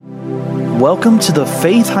welcome to the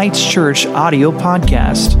Faith Heights Church audio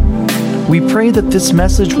podcast. We pray that this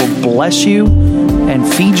message will bless you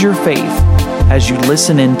and feed your faith as you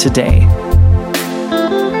listen in today.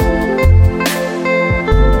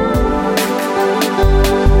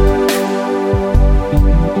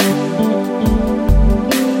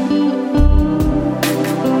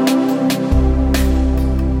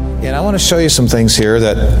 I want to show you some things here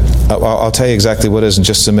that I'll tell you exactly what it is in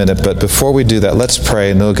just a minute, but before we do that, let's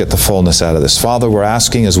pray and then we'll get the fullness out of this. Father, we're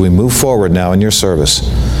asking as we move forward now in your service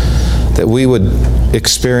that we would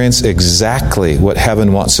experience exactly what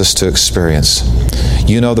heaven wants us to experience.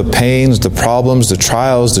 You know the pains, the problems, the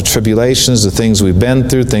trials, the tribulations, the things we've been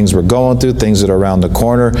through, things we're going through, things that are around the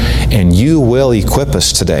corner, and you will equip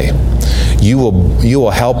us today. You will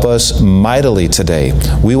help us mightily today.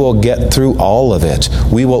 We will get through all of it.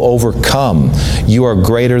 We will overcome. You are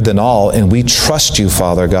greater than all, and we trust you,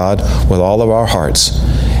 Father God, with all of our hearts.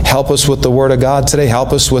 Help us with the Word of God today.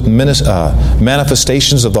 Help us with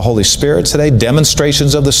manifestations of the Holy Spirit today,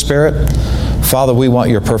 demonstrations of the Spirit. Father, we want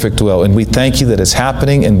your perfect will, and we thank you that it's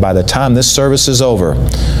happening, and by the time this service is over,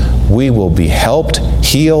 we will be helped,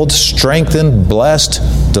 healed, strengthened, blessed,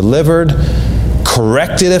 delivered,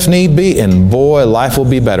 corrected if need be, and boy, life will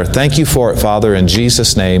be better. Thank you for it, Father, in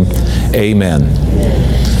Jesus' name, amen.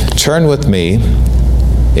 Turn with me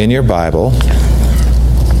in your Bible.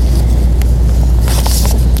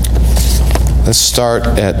 Let's start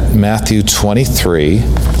at Matthew 23.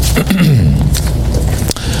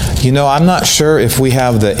 You know, I'm not sure if we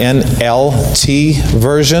have the NLT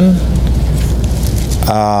version.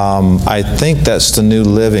 I think that's the New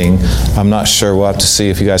Living. I'm not sure. We'll have to see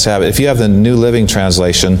if you guys have it. If you have the New Living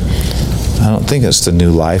translation, I don't think it's the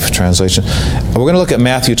New Life translation. We're going to look at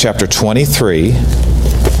Matthew chapter 23,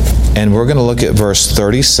 and we're going to look at verse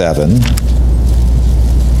 37.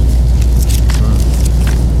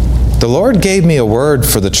 The Lord gave me a word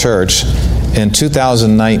for the church in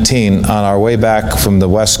 2019 on our way back from the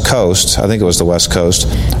West Coast. I think it was the West Coast,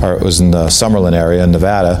 or it was in the Summerlin area in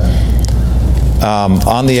Nevada,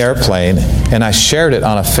 on the airplane, and I shared it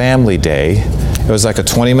on a family day. It was like a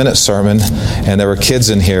 20-minute sermon, and there were kids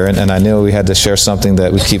in here, and I knew we had to share something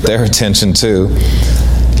that would keep their attention too.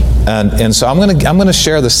 And so I'm going to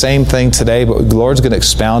share the same thing today, but the Lord's going to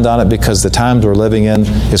expound on it because the times we're living in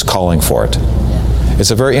is calling for it. It's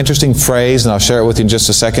a very interesting phrase, and I'll share it with you in just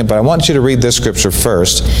a second, but I want you to read this scripture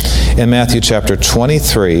first in Matthew chapter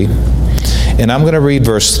 23, and I'm going to read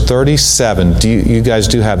verse 37. You guys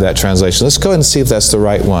do have that translation. Let's go ahead and see if that's the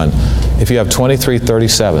right one. If you have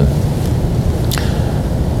 23:37.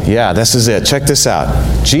 Yeah, this is it. Check this out.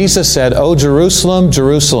 Jesus said, "O Jerusalem,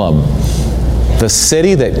 Jerusalem, the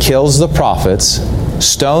city that kills the prophets,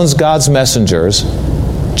 stones God's messengers."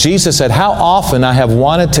 Jesus said, "How often I have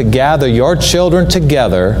wanted to gather your children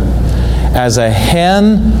together as a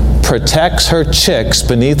hen protects her chicks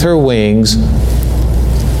beneath her wings,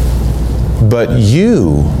 but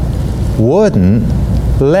you wouldn't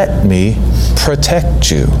let me protect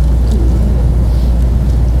you."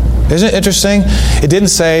 Isn't it interesting? It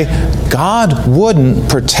didn't say God wouldn't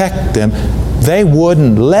protect them. They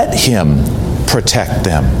wouldn't let him protect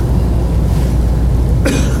them.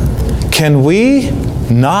 Can we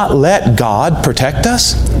not let God protect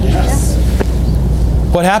us? Yes.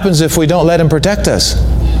 What happens if we don't let him protect us?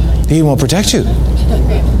 He won't protect you.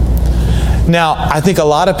 Now, I think a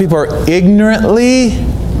lot of people are ignorantly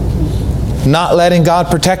not letting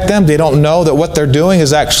God protect them. They don't know that what they're doing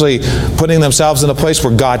is actually putting themselves in a place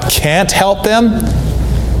where God can't help them.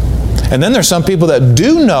 And then there's some people that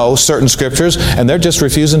do know certain scriptures and they're just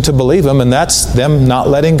refusing to believe them, and that's them not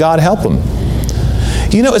letting God help them.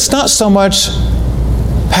 You know, it's not so much,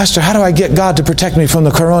 "Pastor, how do I get God to protect me from the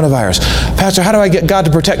coronavirus? Pastor, how do I get God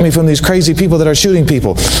to protect me from these crazy people that are shooting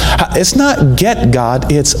people?" It's not get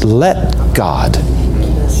God, it's let God.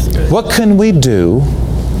 What can we do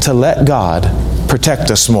to let God protect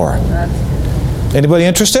us more? Anybody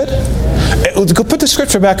interested? Go put the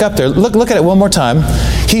scripture back up there. Look at it one more time.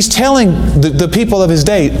 He's telling the people of his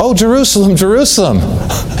day, "Oh, Jerusalem, Jerusalem,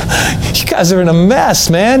 you guys are in a mess,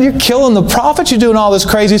 man. You're killing the prophets. You're doing all this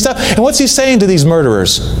crazy stuff." And what's he saying to these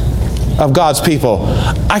murderers of God's people?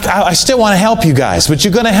 I still want to help you guys, but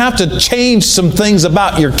you're going to have to change some things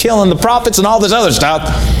about your killing the prophets and all this other stuff.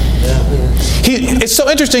 It's so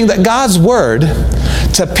interesting that God's word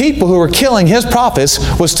to people who were killing his prophets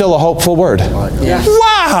was still a hopeful word. Yes.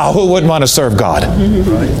 Wow! Who wouldn't want to serve God?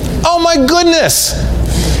 Oh my goodness!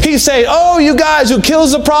 He's saying, "Oh, you guys who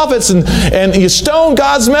kills the prophets and you stone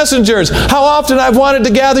God's messengers, how often I've wanted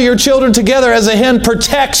to gather your children together as a hen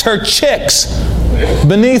protects her chicks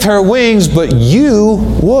beneath her wings, but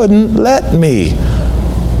you wouldn't let me."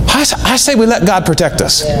 I say we let God protect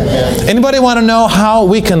us. Anybody want to know how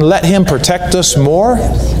we can let Him protect us more?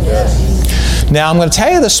 Now, I'm going to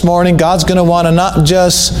tell you this morning, God's going to want to not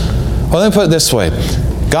just, well, let me put it this way.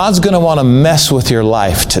 God's going to want to mess with your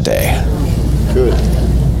life today. Good.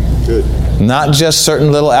 Not just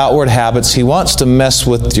certain little outward habits. He wants to mess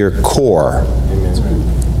with your core.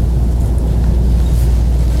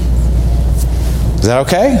 Is that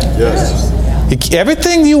okay? Yes.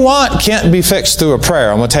 Everything you want can't be fixed through a prayer.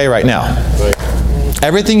 I'm going to tell you right now. Right.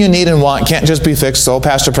 Everything you need and want can't just be fixed. So,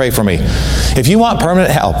 Pastor, pray for me. If you want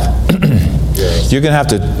permanent help, you're going to have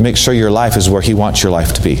to make sure your life is where He wants your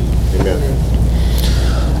life to be.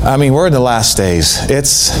 Amen. I mean, we're in the last days.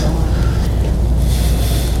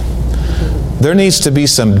 There needs to be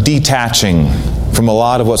some detaching from a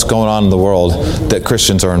lot of what's going on in the world that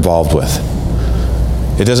Christians are involved with.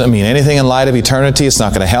 It doesn't mean anything in light of eternity. It's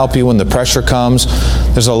not going to help you when the pressure comes.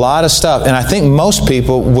 There's a lot of stuff. And I think most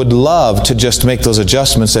people would love to just make those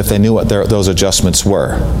adjustments if they knew what those adjustments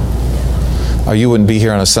were. Or you wouldn't be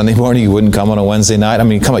here on a Sunday morning. You wouldn't come on a Wednesday night. I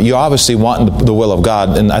mean, come on. You obviously want the will of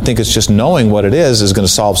God. And I think it's just knowing what it is going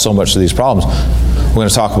to solve so much of these problems. We're going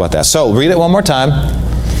to talk about that. So read it one more time.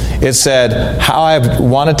 It said, how I've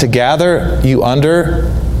wanted to gather you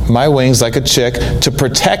under my wings like a chick to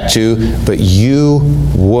protect you, but you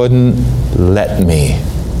wouldn't let me.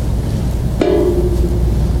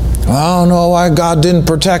 I don't know why God didn't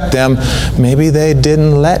protect them. Maybe they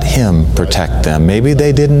didn't let Him protect them. Maybe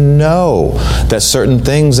they didn't know that certain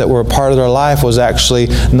things that were a part of their life was actually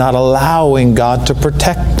not allowing God to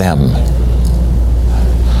protect them.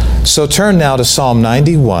 So turn now to Psalm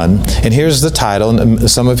 91, and here's the title. And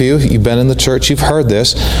some of you, you've been in the church, you've heard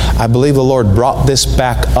this. I believe the Lord brought this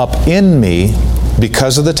back up in me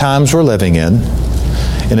because of the times we're living in.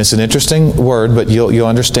 And it's an interesting word, but you'll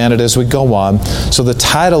understand it as we go on. So the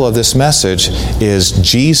title of this message is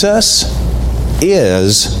Jesus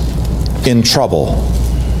is in trouble.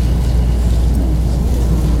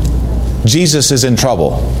 Jesus is in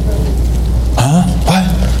trouble. Huh?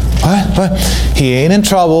 What? He ain't in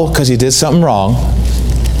trouble because he did something wrong.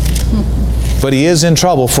 But he is in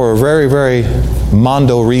trouble for a very, very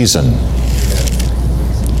mondo reason.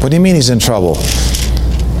 What do you mean he's in trouble?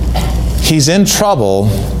 He's in trouble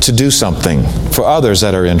to do something for others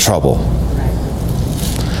that are in trouble.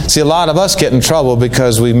 See, a lot of us get in trouble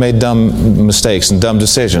because we made dumb mistakes and dumb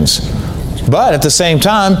decisions. But at the same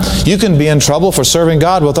time, you can be in trouble for serving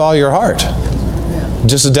God with all your heart.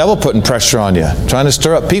 Just the devil putting pressure on you, trying to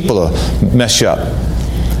stir up people to mess you up.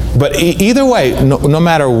 But either way, no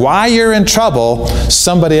matter why you're in trouble,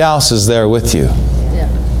 somebody else is there with you.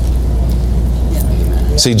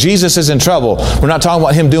 See, Jesus is in trouble. We're not talking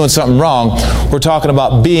about Him doing something wrong. We're talking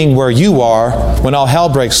about being where you are when all hell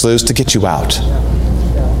breaks loose to get you out.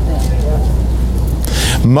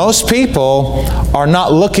 Most people are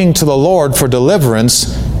not looking to the Lord for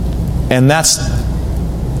deliverance, and that's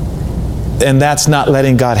not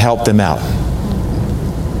letting God help them out.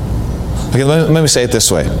 Okay, let me say it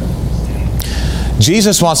this way.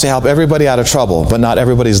 Jesus wants to help everybody out of trouble, but not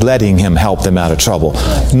everybody's letting Him help them out of trouble.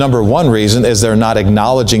 Number one reason is they're not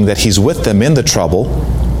acknowledging that He's with them in the trouble,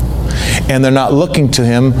 and they're not looking to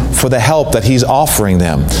Him for the help that He's offering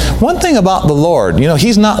them. One thing about the Lord,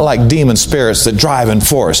 He's not like demon spirits that drive and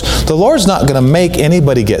force. The Lord's not going to make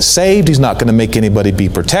anybody get saved. He's not going to make anybody be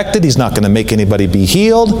protected. He's not going to make anybody be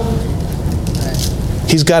healed.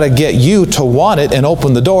 He's got to get you to want it and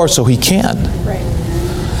open the door so He can. Right.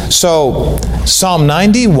 So, Psalm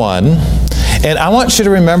 91, and I want you to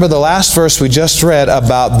remember the last verse we just read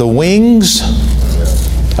about the wings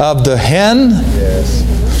of the hen.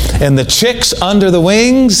 Yes. And the chicks under the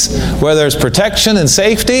wings where there's protection and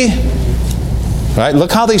safety. Right?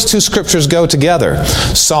 Look how these two scriptures go together.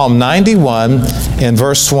 Psalm 91 and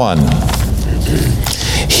verse 1.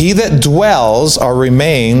 He that dwells or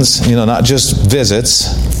remains, not just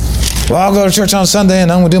visits. Well, I'll go to church on Sunday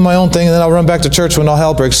and I'm going to do my own thing and then I'll run back to church when all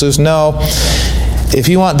hell breaks loose. No. If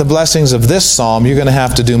you want the blessings of this psalm, you're going to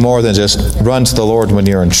have to do more than just run to the Lord when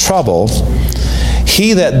you're in trouble.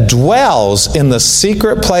 He that dwells in the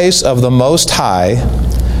secret place of the Most High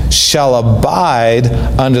shall abide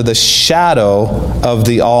under the shadow of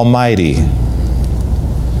the Almighty.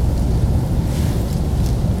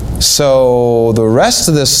 So the rest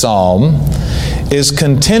of this psalm is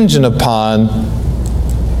contingent upon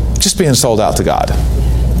just being sold out to God.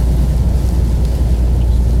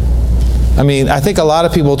 I mean, I think a lot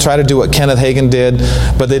of people try to do what Kenneth Hagin did,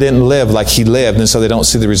 but they didn't live like he lived, and so they don't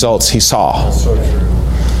see the results he saw. That's so true.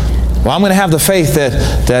 Well, I'm going to have the faith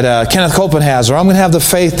that Kenneth Copeland has, or I'm going to have the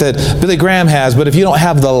faith that Billy Graham has, but if you don't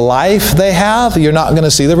have the life they have, you're not going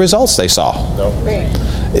to see the results they saw. No. Right.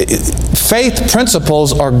 Faith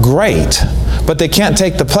principles are great, but they can't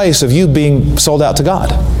take the place of you being sold out to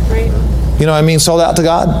God. Right. You know what I mean, sold out to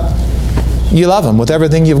God? You love Him with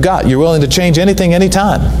everything you've got. You're willing to change anything,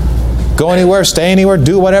 anytime. Go anywhere, stay anywhere,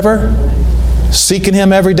 do whatever. Seeking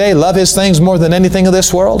Him every day. Love His things more than anything of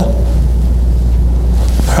this world.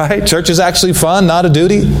 Right? Church is actually fun, not a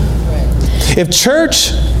duty. If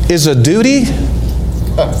church is a duty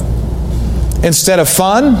instead of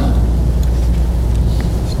fun,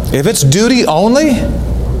 if it's duty only,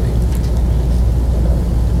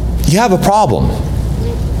 you have a problem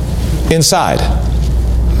inside.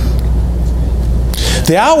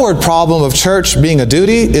 The outward problem of church being a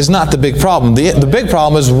duty is not the big problem. The big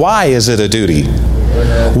problem is, why is it a duty?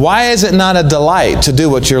 Why is it not a delight to do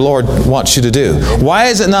what your Lord wants you to do? Why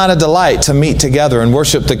is it not a delight to meet together and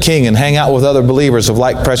worship the King and hang out with other believers of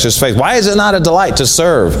like precious faith? Why is it not a delight to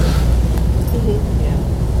serve?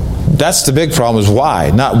 That's the big problem, is why,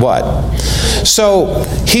 not what. So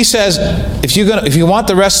he says, if you want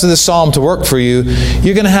the rest of the psalm to work for you,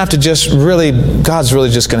 you're going to have to God's really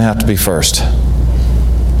just going to have to be first.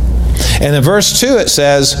 And in verse 2 it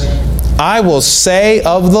says, I will say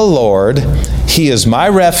of the Lord, He is my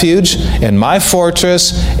refuge and my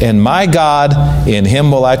fortress and my God, in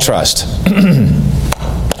Him will I trust.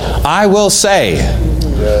 I will say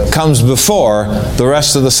comes before the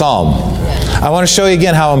rest of the psalm. I want to show you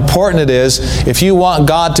again how important it is. If you want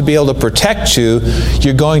God to be able to protect you,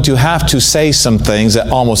 you're going to have to say some things that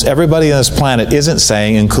almost everybody on this planet isn't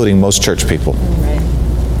saying, including most church people.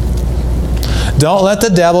 Don't let the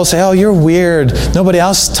devil say, oh, you're weird. Nobody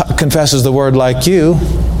else confesses the word like you.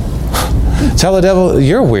 Tell the devil,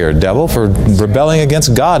 you're weird, devil, for rebelling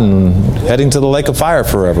against God and heading to the lake of fire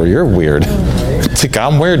forever. You're weird. Think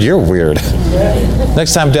I'm weird? You're weird.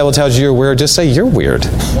 Next time the devil tells you you're weird, just say, you're weird.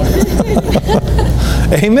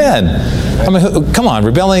 Amen. I mean, come on,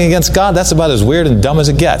 rebelling against God, that's about as weird and dumb as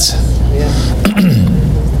it gets.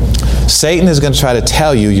 Satan is going to try to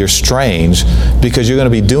tell you you're strange because you're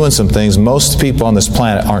going to be doing some things most people on this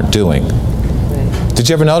planet aren't doing. Did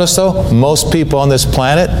you ever notice, though? Most people on this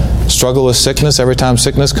planet struggle with sickness every time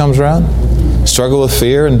sickness comes around. Struggle with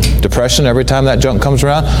fear and depression every time that junk comes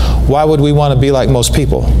around. Why would we want to be like most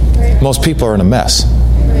people? Most people are in a mess.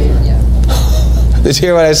 Did you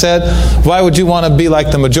hear what I said? Why would you want to be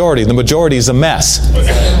like the majority? The majority is a mess.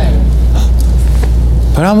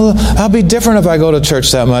 But I'll be different if I go to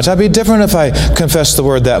church that much. I'll be different if I confess the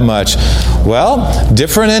word that much. Well,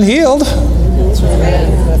 different and healed. That's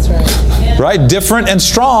right. Right? Different and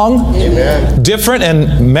strong. Amen. Different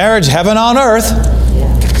and marriage, heaven on earth.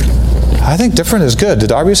 I think different is good.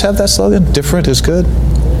 Did Arby's have that slogan? Different is good?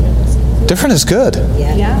 Different is good.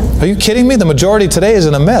 Are you kidding me? The majority today is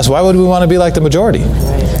in a mess. Why would we want to be like the majority?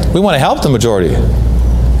 We want to help the majority.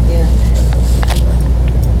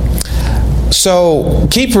 So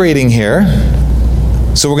keep reading here.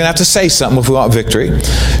 So we're going to have to say something if we want victory.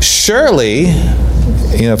 Surely,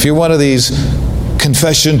 if you're one of these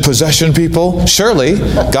confession, possession people, surely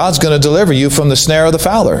God's going to deliver you from the snare of the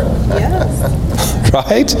fowler. Yes.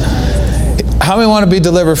 Right? How many want to be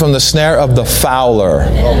delivered from the snare of the fowler?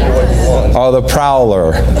 Or the prowler?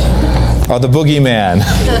 Or the boogeyman?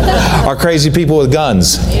 Or crazy people with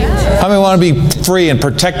guns? How many want to be free and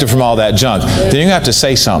protected from all that junk? Then you're going to have to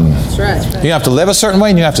say something. That's right. You have to live a certain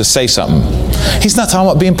way and you have to say something. He's not talking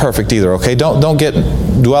about being perfect either, okay? Don't get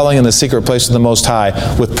dwelling in the secret place of the Most High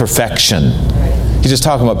with perfection. He's just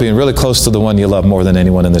talking about being really close to the one you love more than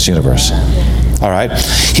anyone in this universe. All right?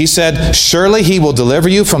 He said, surely He will deliver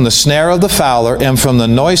you from the snare of the fowler and from the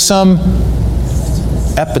noisome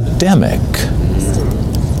epidemic.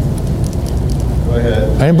 Go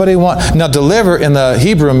ahead. Anybody want? Now, deliver in the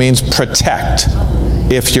Hebrew means protect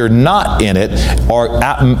if you're not in it, or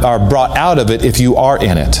brought out of it if you are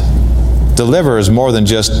in it. Deliver is more than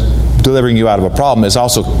just delivering you out of a problem. It's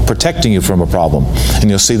also protecting you from a problem. And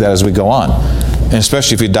you'll see that as we go on. And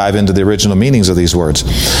especially if you dive into the original meanings of these words.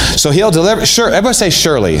 So He'll deliver. Sure. Everybody say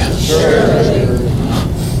surely.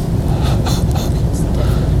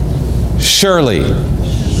 Surely.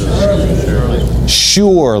 Surely.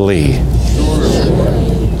 Surely.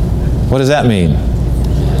 What does that mean?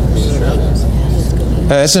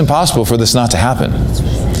 It's impossible for this not to happen.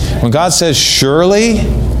 When God says surely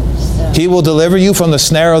He will deliver you from the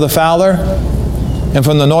snare of the fowler and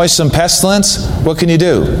from the noisome pestilence, what can you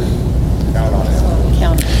do?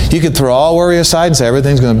 You can throw all worry aside and say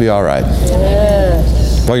everything's going to be all right.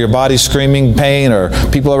 While your body's screaming pain or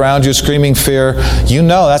people around you screaming fear, you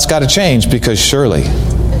know that's got to change, because surely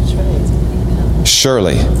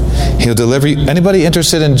He'll deliver you. Anybody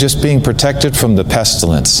interested in just being protected from the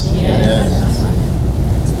pestilence?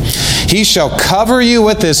 He shall cover you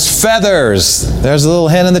with his feathers. There's a little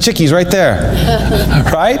hen and the chickies right there.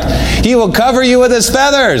 Right? He will cover you with his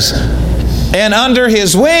feathers. And under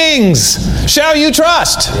his wings shall you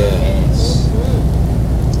trust.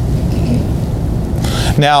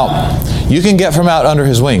 Now, you can get from out under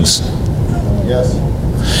his wings. Yes.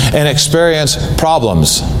 And experience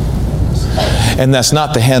problems. And that's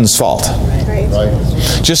not the hen's fault. Right.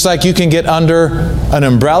 Just like you can get under an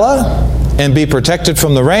umbrella and be protected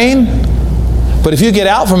from the rain, but if you get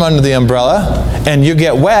out from under the umbrella and you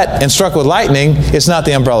get wet and struck with lightning, it's not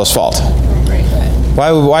the umbrella's fault.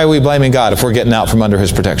 Why are we blaming God if we're getting out from under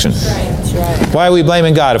his protection? Why are we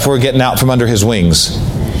blaming God if we're getting out from under his wings?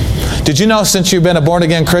 Did you know since you've been a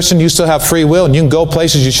born-again Christian, you still have free will and you can go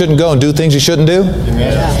places you shouldn't go and do things you shouldn't do?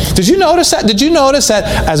 Amen. Did you notice that? Did you notice that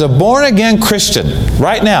as a born-again Christian,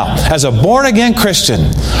 right now, as a born-again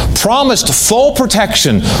Christian, promised full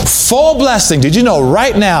protection, full blessing, did you know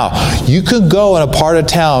right now, you could go in a part of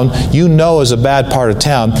town you know is a bad part of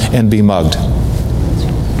town and be mugged?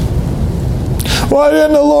 Why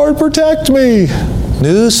didn't the Lord protect me?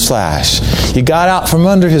 Newsflash. You got out from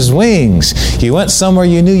under his wings. You went somewhere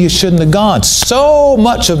you knew you shouldn't have gone. So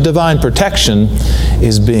much of divine protection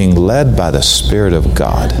is being led by the Spirit of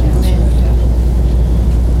God.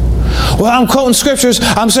 Well, I'm quoting scriptures.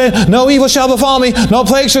 I'm saying, no evil shall befall me. No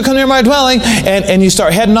plague shall come near my dwelling. And you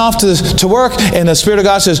start heading off to work, and the Spirit of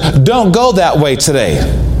God says, don't go that way today.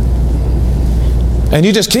 And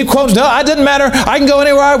you just keep quoting, no, it didn't matter. I can go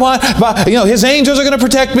anywhere I want. But, his angels are going to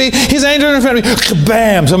protect me. His angels are going to protect me.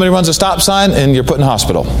 Bam! Somebody runs a stop sign and you're put in the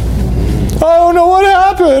hospital. I don't know what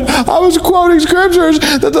happened. I was quoting scriptures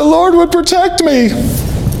that the Lord would protect me.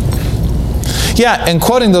 Yeah, and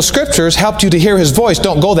quoting those scriptures helped you to hear his voice.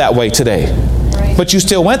 Don't go that way today. Right. But you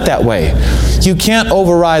still went that way. You can't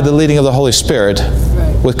override the leading of the Holy Spirit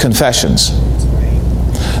with confessions.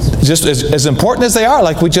 Just as important as they are,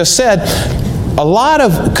 like we just said, a lot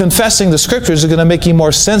of confessing the scriptures is going to make you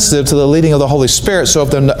more sensitive to the leading of the Holy Spirit. So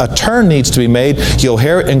if a turn needs to be made, you'll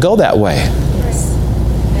hear it and go that way.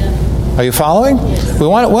 Are you following? We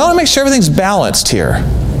want to make sure everything's balanced here.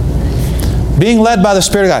 Being led by the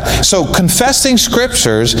Spirit of God. So confessing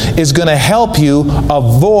scriptures is going to help you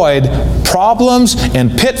avoid problems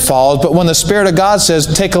and pitfalls. But when the Spirit of God says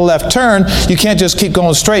take a left turn, you can't just keep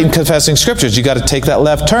going straight and confessing scriptures. You got to take that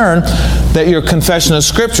left turn that your confession of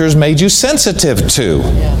scriptures made you sensitive to.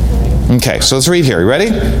 Okay, so let's read here. You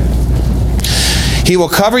ready? He will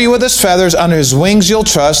cover you with his feathers. Under his wings you'll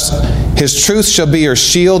trust. His truth shall be your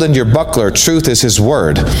shield and your buckler. Truth is his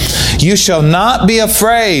word. You shall not be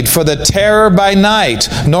afraid for the terror by night,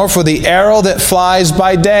 nor for the arrow that flies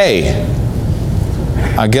by day.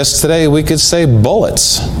 I guess today we could say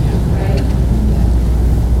bullets.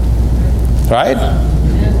 Right?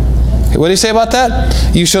 What do you say about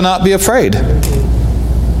that? You shall not be afraid.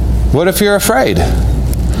 What if you're afraid?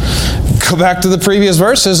 Go back to the previous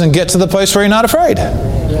verses and get to the place where you're not afraid.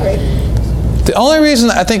 The only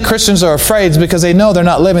reason I think Christians are afraid is because they know they're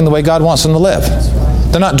not living the way God wants them to live.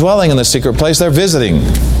 They're not dwelling in the secret place. They're visiting.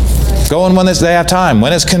 Going when they have time,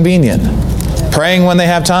 when it's convenient. Praying when they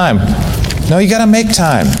have time. No, you got to make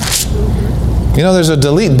time. There's a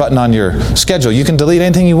delete button on your schedule. You can delete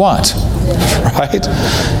anything you want. Right?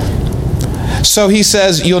 So he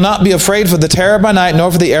says, you'll not be afraid for the terror by night,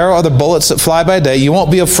 nor for the arrow or the bullets that fly by day. You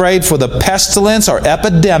won't be afraid for the pestilence or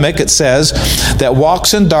epidemic, it says, that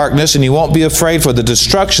walks in darkness, and you won't be afraid for the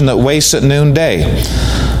destruction that wastes at noonday.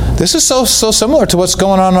 This is so similar to what's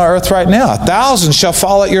going on earth right now. 1,000 shall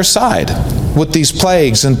fall at your side with these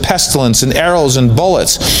plagues and pestilence and arrows and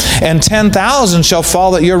bullets, and 10,000 shall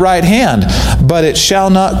fall at your right hand, but it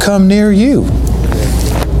shall not come near you.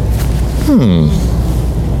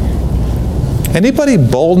 Anybody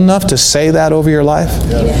bold enough to say that over your life?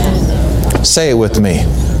 Yes. Say it with me.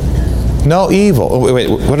 No evil. Oh, wait,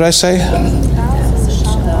 what did I say?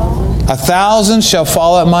 1,000 shall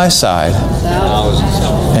fall at my side,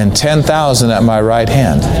 and 10,000 at my right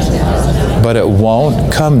hand, but it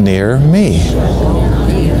won't come near me.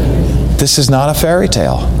 This is not a fairy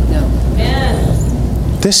tale.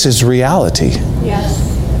 This is reality.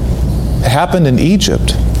 It happened in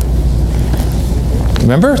Egypt.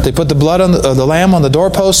 Remember, they put the blood on the lamb on the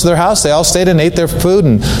doorposts of their house. They all stayed and ate their food,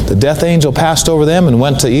 and the death angel passed over them and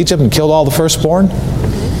went to Egypt and killed all the firstborn.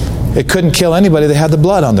 It couldn't kill anybody. They had the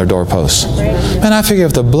blood on their doorposts. And I figure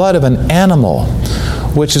if the blood of an animal,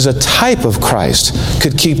 which is a type of Christ,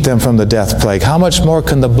 could keep them from the death plague, how much more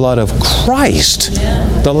can the blood of Christ,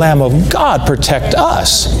 the Lamb of God, protect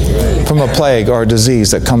us from a plague or a disease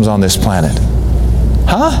that comes on this planet?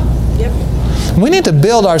 Huh? We need to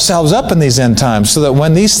build ourselves up in these end times so that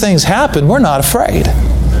when these things happen, we're not afraid.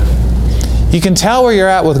 You can tell where you're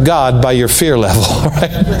at with God by your fear level,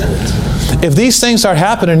 right? If these things start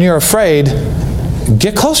happening and you're afraid,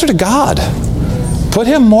 get closer to God. Put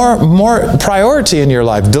Him more priority in your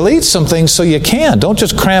life. Delete some things so you can. Don't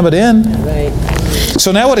just cram it in. Right.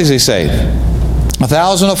 So now what does He say?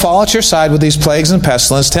 1,000 will fall at your side with these plagues and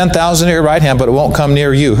pestilence, 10,000 at your right hand, but it won't come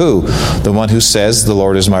near you. Who? The one who says, the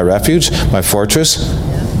Lord is my refuge, my fortress.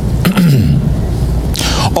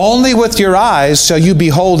 Only with your eyes shall you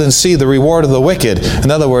behold and see the reward of the wicked.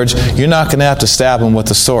 In other words, you're not going to have to stab them with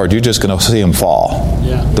the sword. You're just going to see them fall.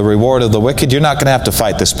 Yeah. The reward of the wicked, you're not going to have to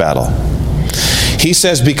fight this battle. He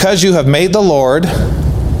says, because you have made the Lord,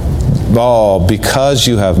 because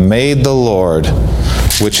you have made the Lord,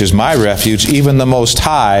 which is my refuge, even the Most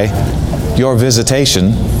High, your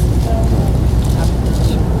visitation.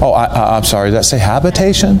 I'm sorry, did that say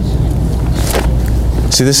habitation?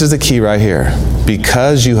 See, this is the key right here.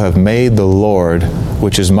 Because you have made the Lord,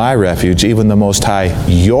 which is my refuge, even the Most High,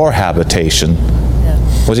 your habitation. Yeah.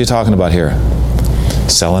 What's he talking about here?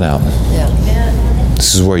 Selling out. Yeah.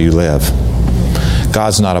 This is where you live.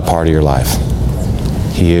 God's not a part of your life.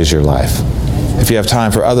 He is your life. If you have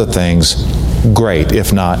time for other things, great.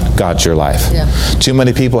 If not, God's your life. Yeah. Too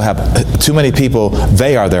many people,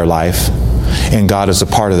 they are their life, and God is a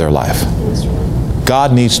part of their life.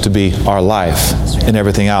 God needs to be our life, and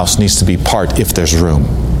everything else needs to be part if there's room.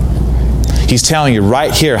 He's telling you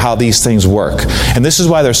right here how these things work. And this is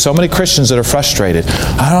why there's so many Christians that are frustrated.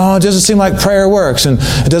 It doesn't seem like prayer works, and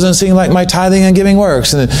it doesn't seem like my tithing and giving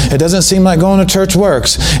works, and it doesn't seem like going to church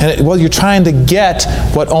works. And you're trying to get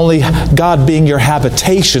what only God being your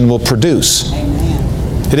habitation will produce.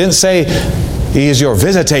 It didn't say He is your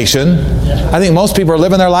visitation. I think most people are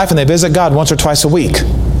living their life and they visit God once or twice a week.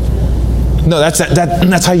 No,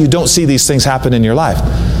 that's how you don't see these things happen in your life.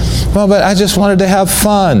 Well, but I just wanted to have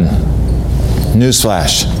fun.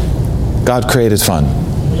 Newsflash. God created fun.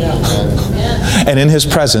 And in His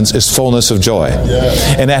presence is fullness of joy.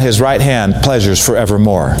 And at His right hand, pleasures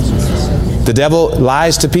forevermore. The devil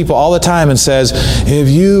lies to people all the time and says, if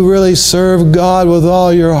you really serve God with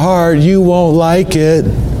all your heart, you won't like it.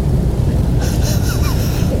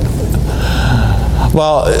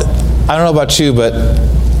 Well, I don't know about you, but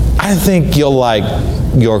I think you'll like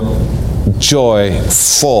your joy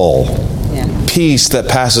full. Peace that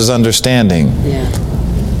passes understanding. Yeah.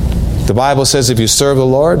 The Bible says if you serve the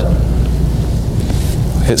Lord,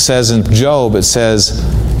 it says in Job, it says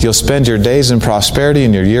you'll spend your days in prosperity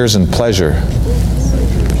and your years in pleasure.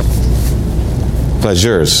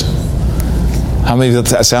 Pleasures. How many of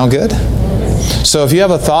that sound good? So if you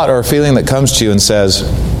have a thought or a feeling that comes to you and says,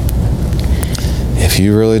 if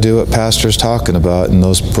you really do what Pastor's talking about in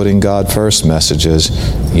those putting God first messages,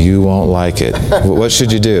 you won't like it. What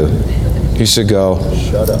should you do? You should go,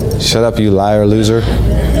 shut up, you liar, loser.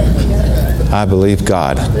 I believe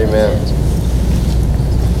God. Amen.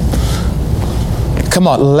 Come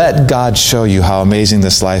on, let God show you how amazing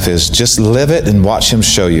this life is. Just live it and watch Him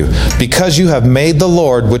show you. Because you have made the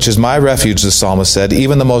Lord, which is my refuge, the psalmist said,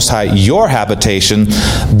 even the Most High, your habitation,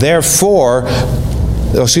 there shall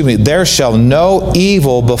no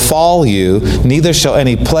evil befall you, neither shall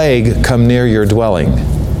any plague come near your dwelling.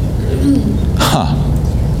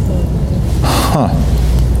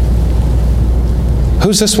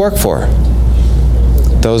 Who's this work for?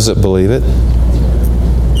 Those that believe it.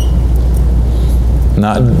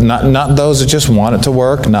 Not those that just want it to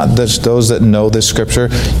work, not just those that know this scripture.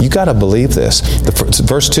 You got to believe this.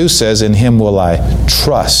 Verse 2 says, in Him will I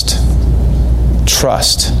trust.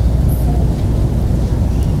 Trust.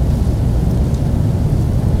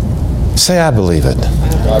 Say, I believe it.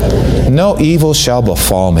 No evil shall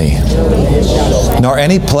befall me, nor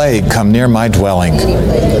any plague come near my dwelling.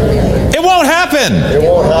 It won't happen. It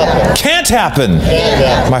won't happen. Can't happen. Can't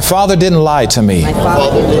happen. My Father didn't lie to me. My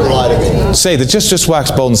Father didn't lie to me. Say that. Just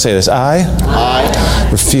wax bold and say this. I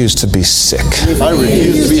refuse to be sick. I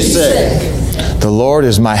refuse to be sick. The Lord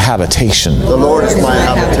is my habitation. The Lord is my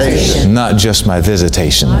habitation. Not just my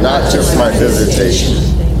visitation. Not just my visitation.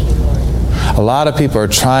 A lot of people are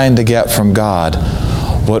trying to get from God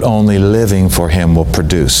what only living for Him will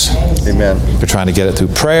produce. Amen. They're trying to get it through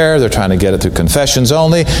prayer. They're trying to get it through confessions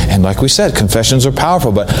only. And like we said, confessions are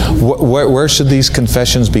powerful. But where should these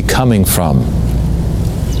confessions be coming from?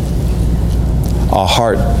 A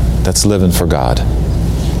heart that's living for God.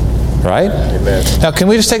 Right? Amen. Now, can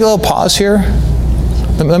we just take a little pause here?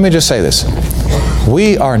 Let me just say this.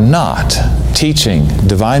 We are not teaching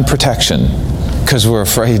divine protection because we're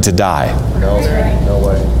afraid to die. No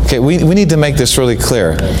way. Okay, we need to make this really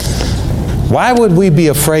clear. Why would we be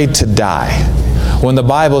afraid to die? when the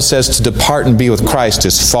Bible says to depart and be with Christ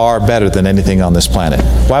is far better than anything on this planet?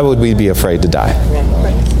 Why would we be afraid to die?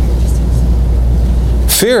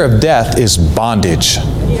 Fear of death is bondage.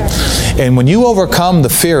 And when you overcome the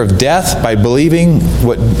fear of death by believing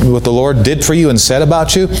what the Lord did for you and said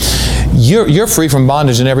about you, you're free from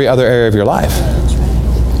bondage in every other area of your life.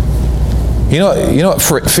 You know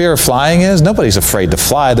what fear of flying is? Nobody's afraid to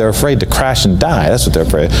fly. They're afraid to crash and die. That's what they're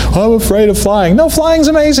afraid of. I'm afraid of flying. No, flying's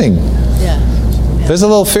amazing. Yeah. There's a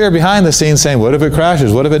little fear behind the scenes saying, what if it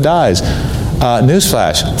crashes? What if it dies?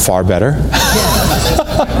 Newsflash, far better.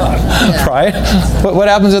 Right? What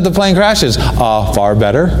happens if the plane crashes? Far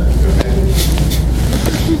better.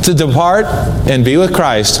 To depart and be with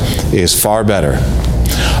Christ is far better.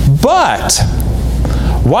 But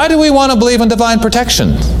why do we want to believe in divine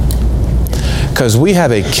protection? Because we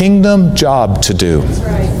have a kingdom job to do.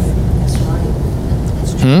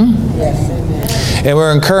 And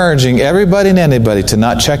we're encouraging everybody and anybody to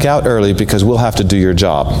not check out early because we'll have to do your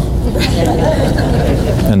job.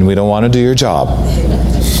 And we don't want to do your job.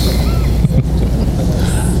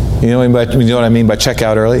 You know what I mean by check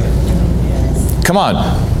out early? Come on.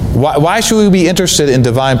 Why should we be interested in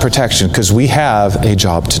divine protection? Because we have a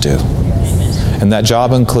job to do. And that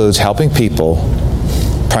job includes helping people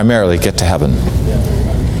primarily get to heaven.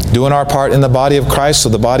 Doing our part in the body of Christ so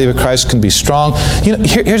the body of Christ can be strong. You know,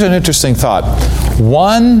 here's an interesting thought.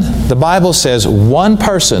 The Bible says one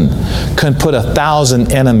person can put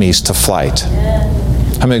 1,000 enemies to flight.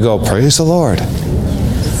 I'm going to go, praise the Lord.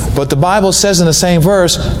 But the Bible says in the same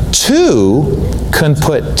verse, 2 can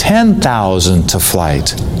put 10,000 to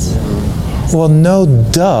flight. Well, no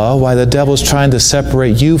duh why the devil's trying to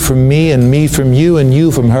separate you from me and me from you and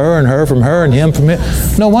you from her and her from her and him from him.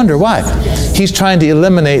 No wonder why. He's trying to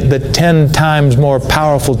eliminate the 10 times more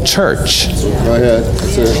powerful church. Go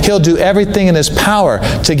ahead. He'll do everything in his power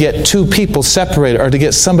to get 2 people separated or to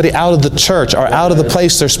get somebody out of the church or out of the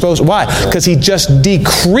place they're supposed to. Why? Because he just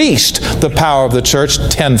decreased the power of the church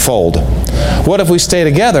tenfold. What if we stay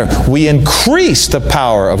together? We increase the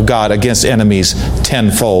power of God against enemies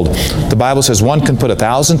tenfold. The Bible says 1 can put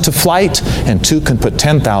 1,000 to flight and 2 can put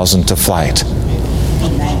 10,000 to flight.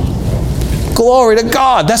 Glory to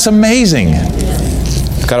God. That's amazing.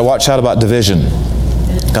 Got to watch out about division.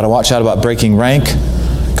 Got to watch out about breaking rank.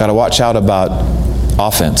 Got to watch out about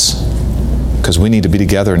offense. Because we need to be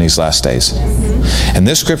together in these last days. And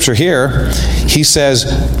this scripture here, he says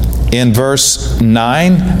in verse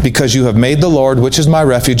 9, because you have made the Lord, which is my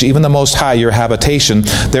refuge, even the Most High, your habitation,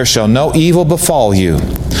 there shall no evil befall you,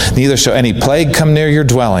 neither shall any plague come near your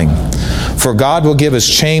dwelling. For God will give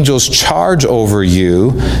His angels charge over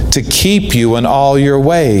you to keep you in all your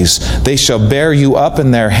ways. They shall bear you up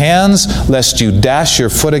in their hands, lest you dash your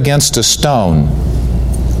foot against a stone.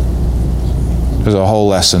 There's a whole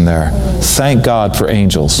lesson there. Thank God for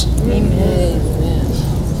angels. Amen.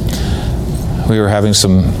 We were having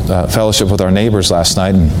some fellowship with our neighbors last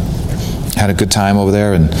night and had a good time over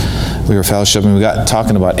there, and we were fellowshipping. We got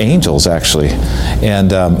talking about angels, actually,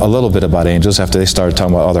 and a little bit about angels after they started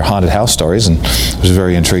talking about other haunted house stories, and it was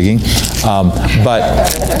very intriguing. But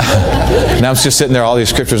now I'm just sitting there, all these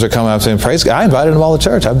scriptures are coming up saying, praise God. I invited them all to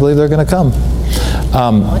church. I believe they're going to come.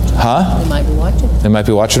 They might be watching. They might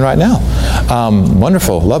be watching right now.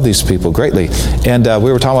 Wonderful. Love these people greatly. And we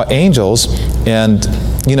were talking about angels, and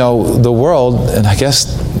you know, the world, and I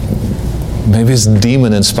guess maybe it's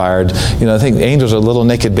demon-inspired. You know, I think angels are little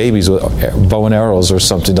naked babies with bow and arrows or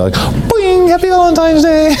something. They're like, boing, happy Valentine's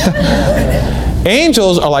Day.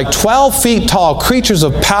 Angels are like 12 feet tall creatures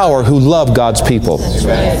of power who love God's people.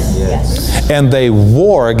 And they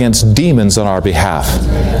war against demons on our behalf.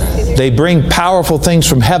 They bring powerful things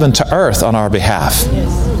from heaven to earth on our behalf.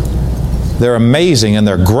 They're amazing and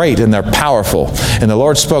they're great and they're powerful. And the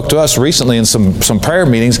Lord spoke to us recently in some prayer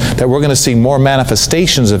meetings that we're going to see more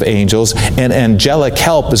manifestations of angels, and angelic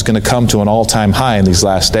help is going to come to an all-time high in these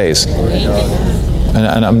last days.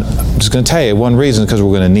 And I'm just going to tell you one reason, because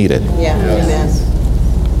we're going to need it.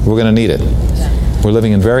 We're going to need it. We're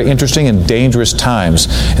living in very interesting and dangerous times,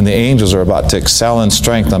 and the angels are about to excel in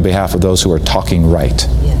strength on behalf of those who are talking right.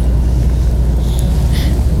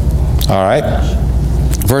 All right.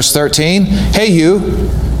 Verse 13, hey you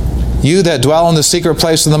that dwell in the secret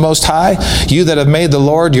place of the Most High, you that have made the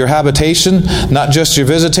Lord your habitation, not just your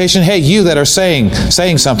visitation. Hey, you that are saying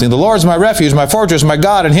something. The Lord's my refuge, my fortress, my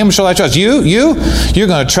God, in Him shall I trust. You're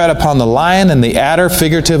going to tread upon the lion and the adder,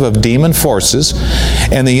 figurative of demon forces,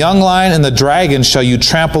 and the young lion and the dragon shall you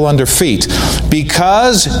trample under feet.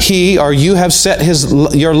 Because He, or you, have set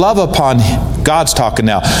your love upon Him. God's talking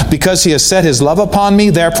now. Because He has set His love upon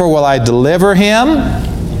me, therefore will I deliver Him.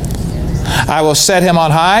 I will set him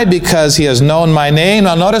on high because he has known my name.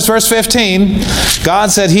 Now notice verse 15.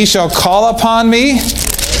 God said, he shall call upon me,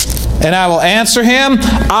 and I will answer him.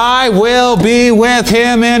 I will be with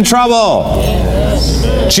him in trouble.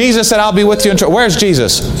 Jesus said, I'll be with you in trouble. Where's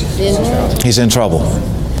Jesus? He's in trouble.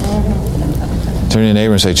 Turn to your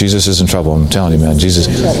neighbor and say, Jesus is in trouble. I'm telling you, man, Jesus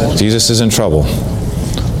is in trouble.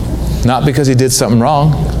 Not because he did something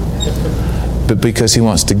wrong, but because he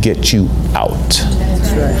wants to get you out.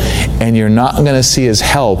 And you're not going to see his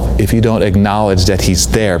help if you don't acknowledge that he's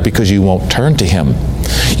there, because you won't turn to him.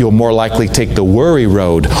 You'll more likely take the worry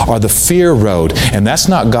road or the fear road. And that's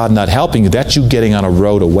not God not helping you. That's you getting on a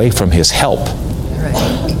road away from his help.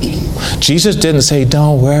 Jesus didn't say,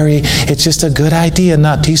 don't worry, it's just a good idea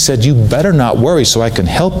not to. He said, you better not worry so I can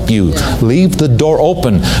help you. Leave the door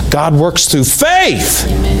open. God works through faith.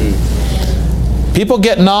 People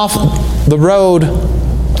getting off the road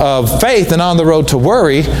of faith and on the road to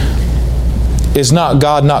worry is not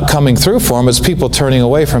God not coming through for them. It's people turning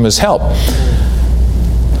away from his help.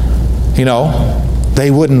 You know,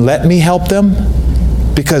 they wouldn't let me help them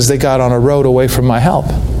because they got on a road away from my help.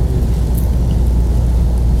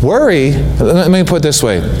 Worry, let me put it this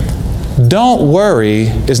way. Don't worry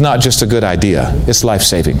is not just a good idea. It's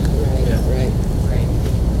life-saving.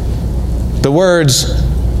 The words,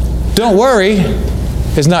 don't worry,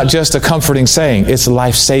 is not just a comforting saying. It's a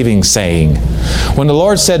life-saving saying. When the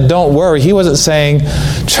Lord said, don't worry, he wasn't saying,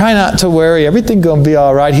 try not to worry, everything's going to be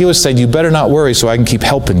all right. He was saying, you better not worry so I can keep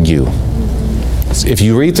helping you. If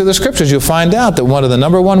you read through the scriptures, you'll find out that one of the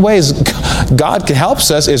number one ways God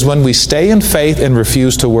helps us is when we stay in faith and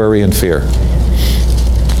refuse to worry and fear.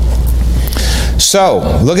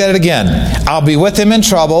 So, look at it again. I'll be with him in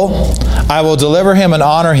trouble. I will deliver him and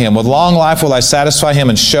honor him. With long life will I satisfy him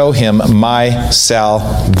and show him my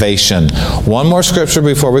salvation. One more scripture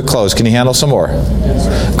before we close. Can you handle some more?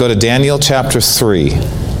 Go to Daniel chapter 3.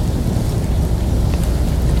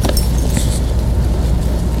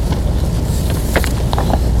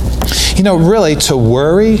 You know, really, to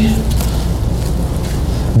worry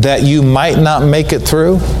that you might not make it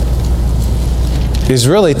through is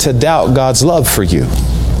really to doubt God's love for you.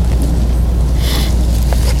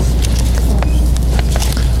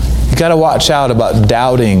 You got to watch out about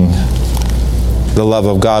doubting the love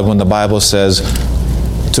of God when the Bible says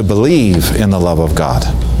to believe in the love of God.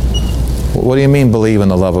 What do you mean believe in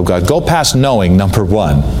the love of God? Go past knowing, number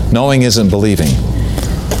one. Knowing isn't believing.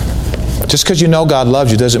 Just because you know God loves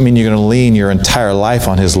you doesn't mean you're going to lean your entire life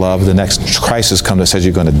on his love. The next crisis comes that says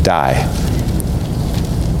you're going to die.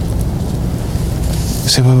 You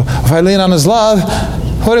say, well, if I lean on his love,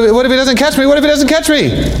 what if he doesn't catch me? What if he doesn't catch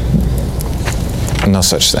me? No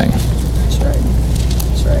such thing. That's right.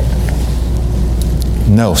 That's right.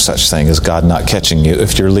 No such thing as God not catching you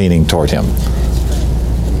if you're leaning toward him.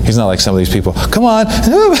 He's not like some of these people. Come on.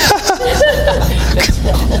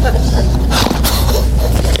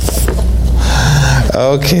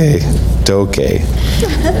 Okay.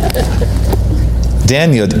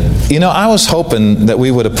 Daniel, you know, I was hoping that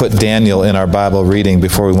we would have put Daniel in our Bible reading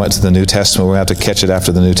before we went to the New Testament. We're going to have to catch it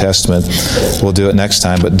after the New Testament. We'll do it next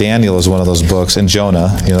time. But Daniel is one of those books, and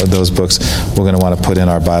Jonah, you know, those books we're going to want to put in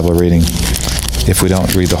our Bible reading if we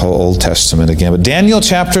don't read the whole Old Testament again. But Daniel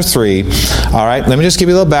chapter 3, all right, let me just give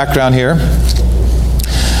you a little background here.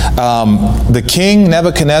 The king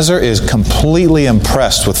Nebuchadnezzar is completely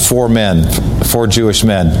impressed with four Jewish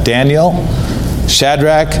men. Daniel,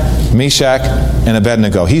 Shadrach, Meshach, and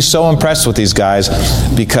Abednego. He's so impressed with these guys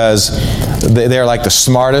because they're like the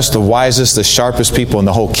smartest, the wisest, the sharpest people in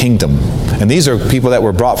the whole kingdom. And these are people that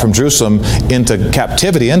were brought from Jerusalem into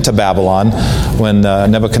captivity, into Babylon, when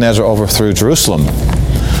Nebuchadnezzar overthrew Jerusalem.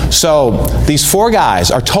 So these four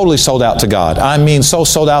guys are totally sold out to God. I mean, so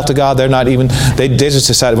sold out to God, they just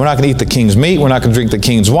decided, we're not going to eat the king's meat, we're not going to drink the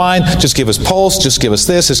king's wine, just give us pulse, just give us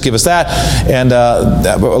this, just give us that. And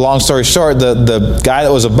long story short, the guy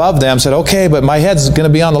that was above them said, okay, but my head's going to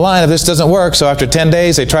be on the line if this doesn't work. So after 10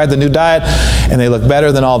 days, they tried the new diet, and they looked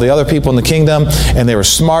better than all the other people in the kingdom, and they were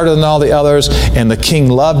smarter than all the others, and the king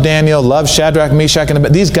loved Daniel, loved Shadrach, Meshach, and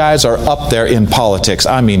Abednego. These guys are up there in politics.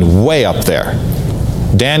 I mean, way up there.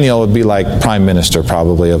 Daniel would be like prime minister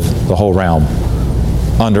probably of the whole realm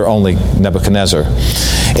under only Nebuchadnezzar.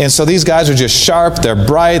 And so these guys are just sharp, they're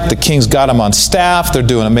bright, the king's got them on staff, they're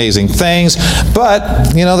doing amazing things.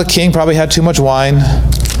 But, you know, the king probably had too much wine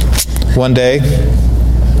one day.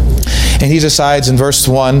 And he decides in verse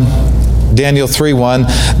 1, Daniel 3:1.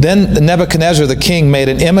 Then Nebuchadnezzar the king made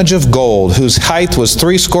an image of gold, whose height was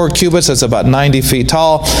 60 cubits, that's about 90 feet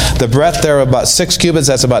tall. The breadth there about 6 cubits,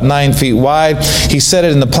 that's about 9 feet wide. He set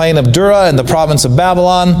it in the plain of Dura in the province of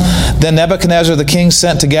Babylon. Then Nebuchadnezzar the king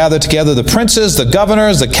sent to gather together the princes, the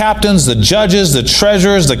governors, the captains, the judges, the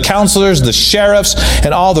treasurers, the counselors, the sheriffs,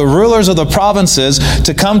 and all the rulers of the provinces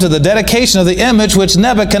to come to the dedication of the image which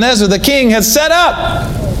Nebuchadnezzar the king had set up.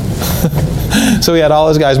 So he had all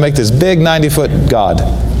his guys make this big 90-foot god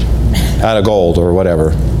out of gold or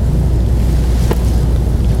whatever.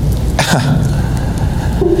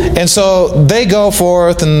 And so they go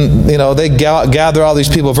forth and, they gather all these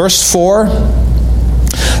people. Verse 4,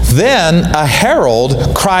 then a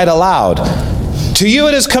herald cried aloud, to you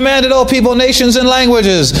it is commanded, O people, nations, and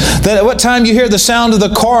languages, that at what time you hear the sound of the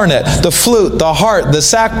cornet, the flute, the harp, the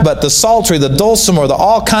sackbut, the psaltery, the dulcimer,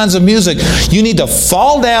 all kinds of music, you need to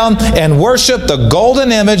fall down and worship the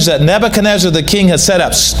golden image that Nebuchadnezzar the king has set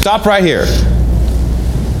up. Stop right here.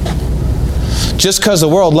 Just because the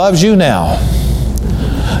world loves you now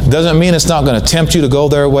doesn't mean it's not going to tempt you to go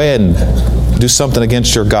their way and do something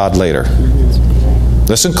against your God later.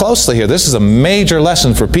 Listen closely here. This is a major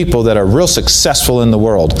lesson for people that are real successful in the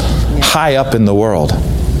world, high up in the world.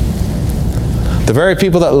 The very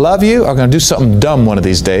people that love you are going to do something dumb one of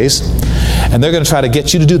these days, and they're going to try to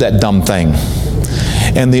get you to do that dumb thing.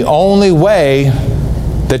 And the only way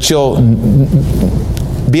that you'll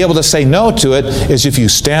be able to say no to it is if you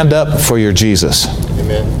stand up for your Jesus.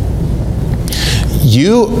 Amen.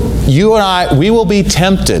 You and I, we will be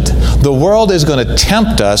tempted. The world is going to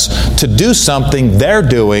tempt us to do something they're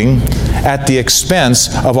doing at the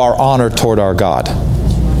expense of our honor toward our God.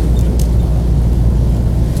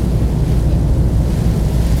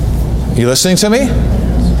 You listening to me?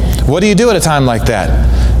 What do you do at a time like that?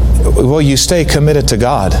 Well, you stay committed to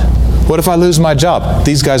God. What if I lose my job?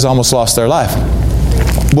 These guys almost lost their life.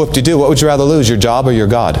 Whoop-de-doo. What would you rather lose, your job or your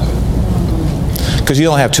God? Because you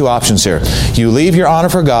don't have two options here. You leave your honor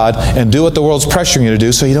for God and do what the world's pressuring you to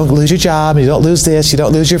do so you don't lose your job, you don't lose this, you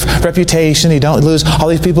don't lose your reputation, you don't lose all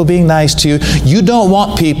these people being nice to you. You don't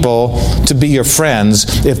want people to be your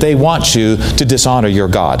friends if they want you to dishonor your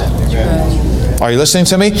God. Are you listening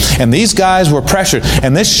to me? And these guys were pressured,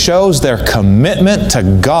 and this shows their commitment to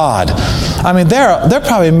God. I mean, they're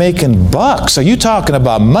probably making bucks. Are you talking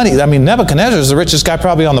about money? I mean, Nebuchadnezzar is the richest guy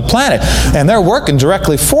probably on the planet, and they're working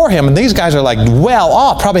directly for him. And these guys are like well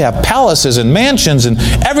off, probably have palaces and mansions and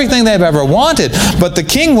everything they've ever wanted. But the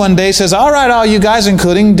king one day says, "All right, all you guys,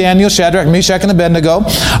 including Daniel, Shadrach, Meshach, and Abednego.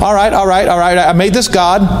 All right. I made this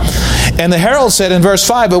God." And the herald said in verse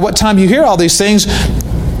 5, "But what time you hear all these things,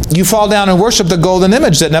 you fall down and worship the golden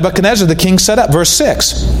image that Nebuchadnezzar the king set up." Verse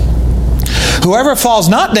 6. "Whoever falls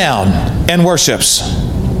not down and worships."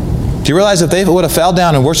 Do you realize if they would have fell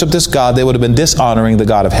down and worshiped this God, they would have been dishonoring the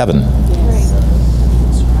God of heaven?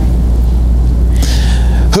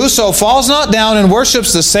 "Whoso falls not down and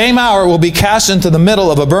worships the same hour will be cast into the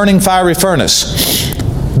middle of a burning fiery furnace.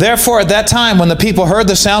 Therefore, at that time, when the people heard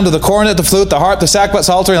the sound of the cornet, the flute, the harp, the sackbut,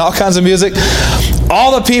 psaltery, and all kinds of music,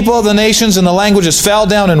 all the people of the nations and the languages fell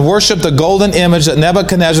down and worshipped the golden image that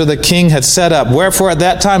Nebuchadnezzar the king had set up. Wherefore at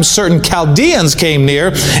that time certain Chaldeans came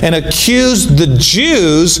near and accused the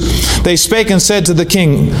Jews. They spake and said to the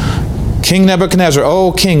king, King Nebuchadnezzar,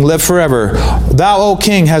 O king, live forever. Thou, O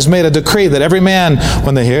king, hast made a decree that every man,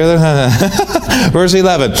 when they hear Verse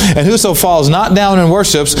 11, and whoso falls not down and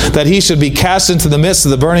worships, that he should be cast into the midst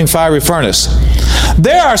of the burning fiery furnace.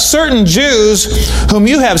 There are certain Jews whom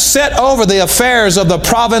you have set over the affairs of the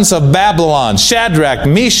province of Babylon, Shadrach,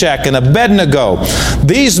 Meshach, and Abednego.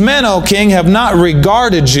 These men, O king, have not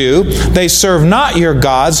regarded you. They serve not your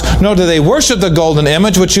gods, nor do they worship the golden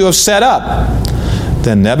image which you have set up.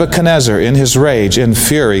 Then Nebuchadnezzar, in his rage, in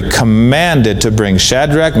fury, commanded to bring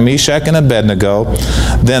Shadrach, Meshach, and Abednego.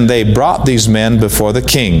 Then they brought these men before the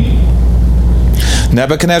king.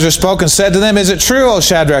 Nebuchadnezzar spoke and said to them, Is it true, O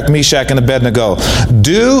Shadrach, Meshach, and Abednego?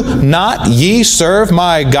 Do not ye serve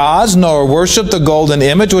my gods, nor worship the golden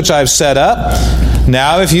image which I have set up?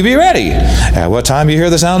 Now if you be ready, at what time you hear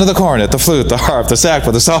the sound of the cornet, the flute, the harp, the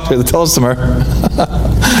sackbut, the psaltery, the dulcimer.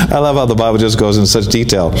 I love how the Bible just goes in such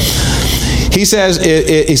detail. He says,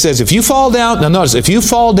 if you fall down, now notice, if you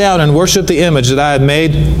fall down and worship the image that I have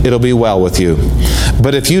made, it'll be well with you.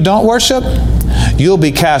 But if you don't worship, you'll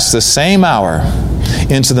be cast the same hour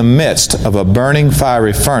into the midst of a burning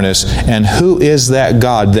fiery furnace. And who is that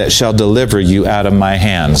God that shall deliver you out of my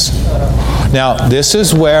hands? Now, this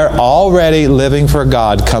is where already living for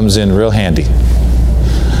God comes in real handy.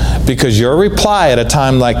 Because your reply at a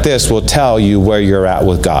time like this will tell you where you're at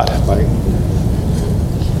with God.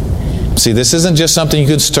 See, this isn't just something you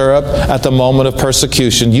could stir up at the moment of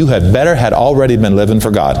persecution. You had already been living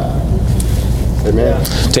for God. Amen.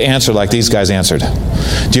 To answer like these guys answered.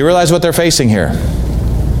 Do you realize what they're facing here?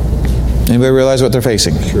 Anybody realize what they're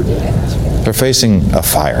facing? Sure do. They're facing a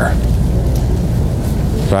fire.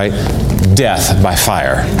 Right? Death by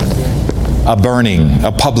fire. A burning,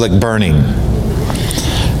 a public burning.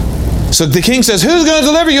 So the king says, who's going to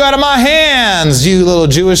deliver you out of my hands, you little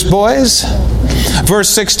Jewish boys? Verse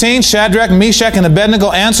 16, Shadrach, Meshach, and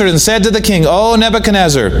Abednego answered and said to the king, O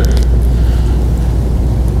Nebuchadnezzar,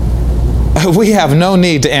 we have no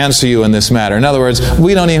need to answer you in this matter. In other words,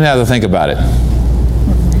 we don't even have to think about it.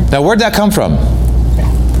 Now, where'd that come from?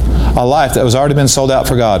 A life that was already been sold out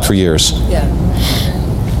for God for years. Yeah.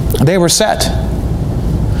 They were set.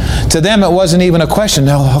 To them, it wasn't even a question.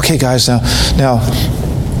 No, okay, guys, now,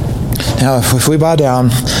 if we bow down,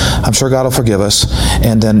 I'm sure God will forgive us.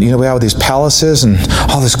 And then, we have these palaces and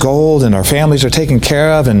all this gold, and our families are taken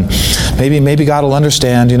care of, and maybe God will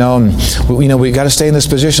understand, and we got to stay in this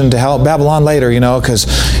position to help Babylon later, because,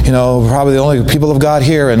 we're probably the only people of God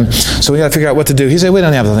here, and so we got to figure out what to do. He said, we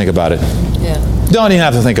don't have to think about it. Yeah. Don't even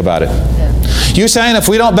have to think about it. Yeah. You're saying if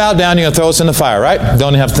we don't bow down, you're going to throw us in the fire, right?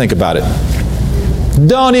 Don't even have to think about it.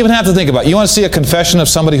 Don't even have to think about it. You want to see a confession of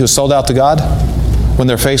somebody who sold out to God when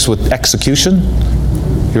they're faced with execution?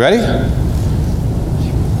 You ready?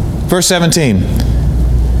 Verse 17.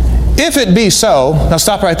 If it be so, now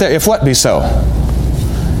stop right there. If what be so?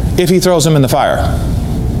 If he throws them in the fire.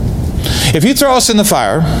 If you throw us in the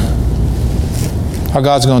fire, our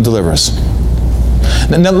God's going to deliver us.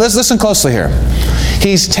 Now let's listen closely here.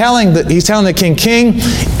 He's telling the king,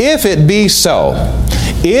 if it be so,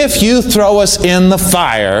 if you throw us in the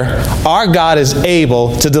fire, our God is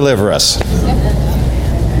able to deliver us.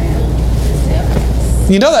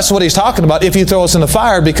 That's what he's talking about, if you throw us in the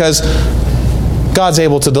fire, because God's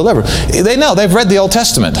able to deliver. They know. They've read the Old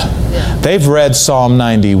Testament. They've read Psalm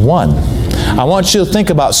 91. I want you to think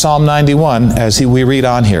about Psalm 91 as we read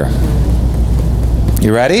on here.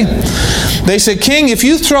 You ready? They said, King, if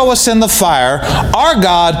you throw us in the fire, our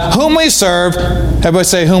God, whom we serve, everybody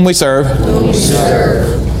say, whom we serve. Whom we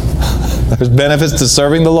serve. There's benefits to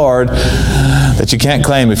serving the Lord that you can't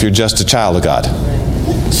claim if you're just a child of God.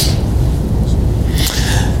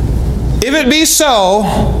 If it be so,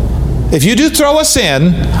 if you do throw us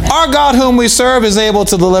in, our God whom we serve is able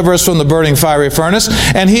to deliver us from the burning fiery furnace,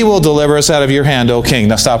 and he will deliver us out of your hand, O king.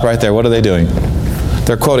 Now stop right there. What are they doing?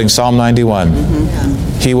 They're quoting Psalm 91.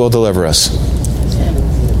 He will deliver us.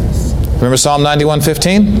 Remember Psalm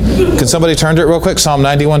 91:15? Can somebody turn to it real quick? Psalm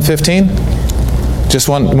 91:15? Just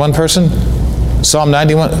one person? Psalm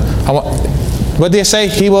 91. What did they say?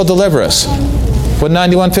 He will deliver us. What did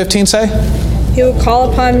 91:15 say? He will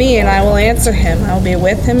call upon me, and I will answer him. I will be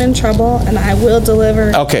with him in trouble, and I will deliver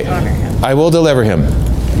and honor him. I will deliver him.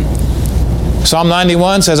 Psalm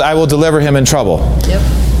 91 says, I will deliver him in trouble. Yep.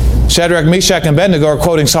 Shadrach, Meshach, and Abednego are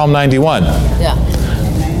quoting Psalm 91. Yeah.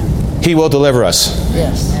 He will deliver us.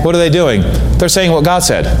 Yes. What are they doing? They're saying what God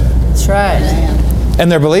said. That's right. And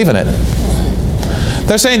they're believing it.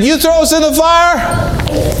 They're saying, you throw us in the fire,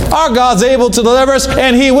 our God's able to deliver us,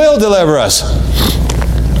 and he will deliver us.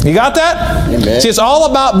 You got that? Amen. See, it's all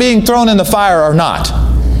about being thrown in the fire or not.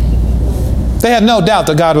 They had no doubt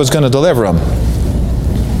that God was going to deliver them.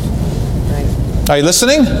 Are you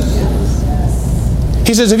listening?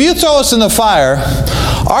 He says, if you throw us in the fire,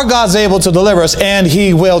 our God's able to deliver us, and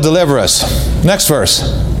he will deliver us. Next verse.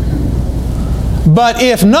 But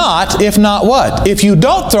if not what? If you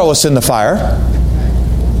don't throw us in the fire,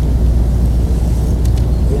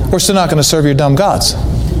 we're still not going to serve your dumb gods.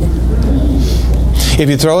 If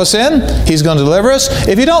you throw us in, he's going to deliver us.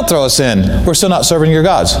 If you don't throw us in, we're still not serving your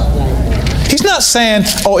gods. He's not saying,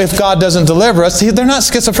 oh, if God doesn't deliver us, they're not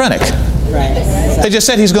schizophrenic. Right. They just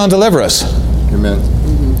said he's going to deliver us. Amen.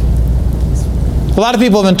 A lot of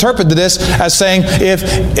people have interpreted this as saying,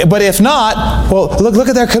 if not, well, look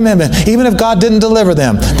at their commitment. Even if God didn't deliver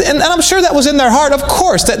them. And I'm sure that was in their heart, of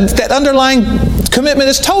course. That underlying commitment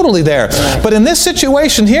is totally there. But in this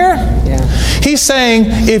situation here, he's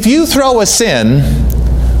saying, if you throw us in,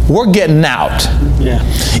 we're getting out. Yeah.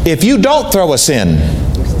 If you don't throw us in,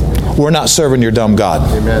 we're not serving your dumb God.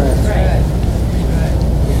 Amen.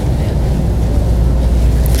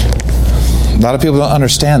 A lot of people don't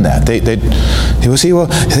understand that. They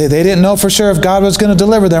didn't know for sure if God was going to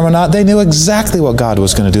deliver them or not. They knew exactly what God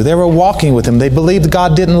was going to do. They were walking with him. They believed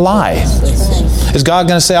God didn't lie. Is God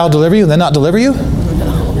going to say, I'll deliver you and then not deliver you?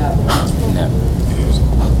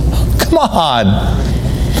 Come on.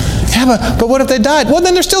 Yeah, but what if they died? Well,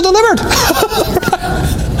 then they're still delivered.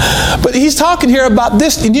 But he's talking here about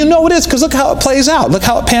this, and you know it is, because look how it plays out. Look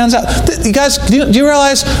how it pans out. You guys, do you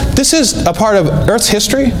realize this is a part of Earth's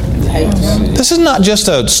history? This is not just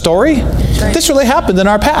a story. This really happened in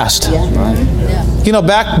our past. You know,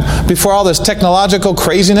 back before all this technological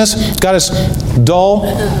craziness got us dull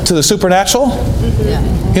to the supernatural.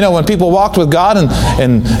 You know, when people walked with God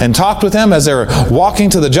and talked with Him as they were walking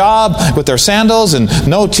to the job with their sandals and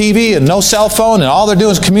no TV and no cell phone, and all they're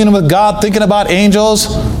doing is communing with God, thinking about angels.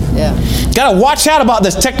 Got to watch out about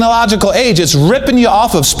this technological age. It's ripping you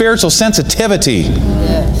off of spiritual sensitivity.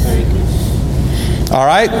 All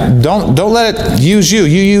right? Don't let it use you.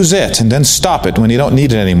 You use it, and then stop it when you don't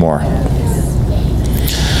need it anymore.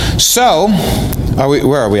 So,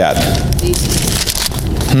 where are we at?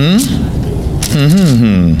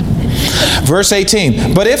 Verse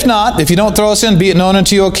 18. But if not, if you don't throw us in, be it known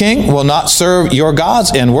unto you, O king, will not serve your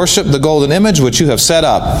gods and worship the golden image which you have set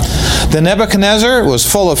up. Then Nebuchadnezzar was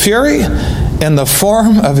full of fury, and the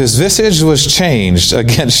form of his visage was changed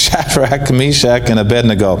against Shadrach, Meshach, and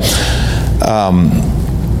Abednego.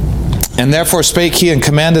 And therefore spake he and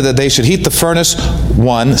commanded that they should heat the furnace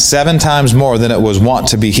 7 times more than it was wont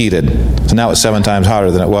to be heated. So now it's 7 times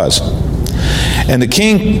hotter than it was. And the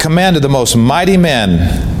king commanded the most mighty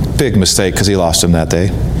men, big mistake because he lost him that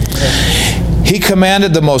day. He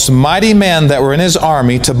commanded the most mighty men that were in his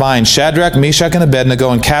army to bind Shadrach, Meshach, and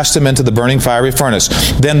Abednego and cast them into the burning fiery furnace.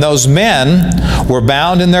 Then those men were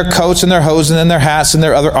bound in their coats and their hose and in their hats and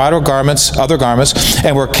their other garments,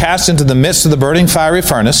 and were cast into the midst of the burning fiery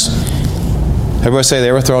furnace. Everybody say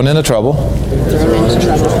they were thrown into trouble.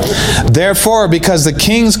 Therefore, because the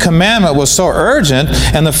king's commandment was so urgent,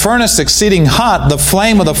 and the furnace exceeding hot, the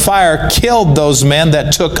flame of the fire killed those men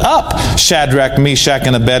that took up Shadrach, Meshach,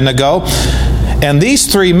 and Abednego. And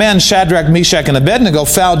these 3 men, Shadrach, Meshach, and Abednego,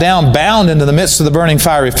 fell down bound into the midst of the burning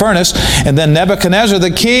fiery furnace. And then Nebuchadnezzar the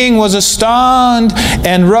king was astonished,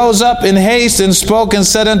 and rose up in haste, and spoke and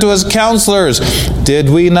said unto his counselors, Did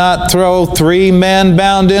we not throw 3 men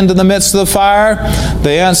bound into the midst of the fire?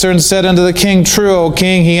 They answered and said unto the king, True, O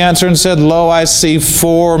king. He answered and said, Lo, I see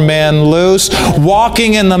 4 men loose,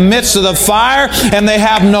 walking in the midst of the fire, and they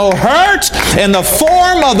have no hurt, and the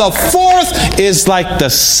form of the 4th is like the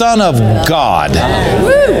Son of God.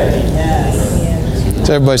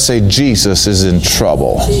 So everybody say, Jesus is in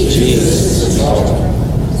trouble.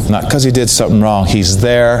 Not because he did something wrong. He's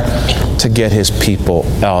there to get his people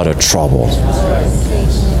out of trouble.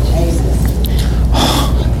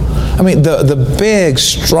 I mean, the big,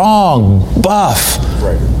 strong, buff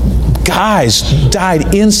guys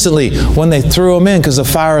died instantly when they threw them in because the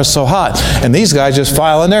fire is so hot. And these guys just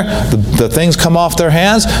file in there. The things come off their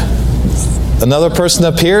hands. Another person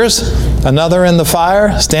appears, another in the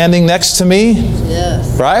fire, standing next to me.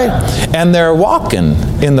 Yes. Right? And they're walking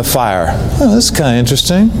in the fire. Oh, this is kind of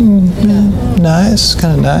interesting. Nice,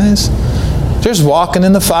 kind of nice. They're just walking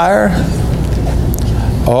in the fire.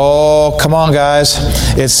 Oh, come on, guys.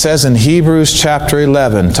 It says in Hebrews chapter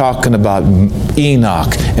 11, talking about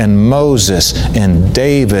Enoch and Moses and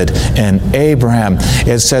David and Abraham,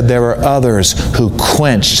 it said there were others who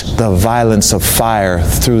quenched the violence of fire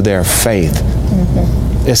through their faith,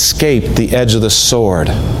 escaped the edge of the sword.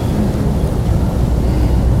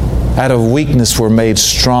 Out of weakness were made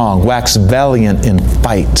strong, waxed valiant in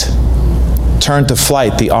fight, turned to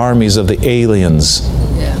flight the armies of the aliens.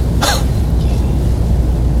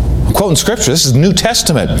 Quoting scripture, this is New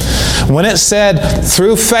Testament. When it said,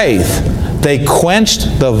 through faith, they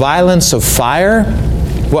quenched the violence of fire.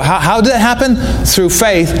 Well, how did it happen? Through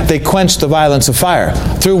faith, they quenched the violence of fire.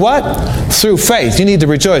 Through what? Through faith. You need to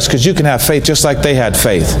rejoice because you can have faith just like they had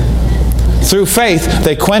faith. Through faith,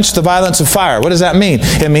 they quenched the violence of fire. What does that mean?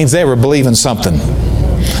 It means they were believing something.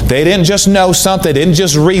 They didn't just know something. They didn't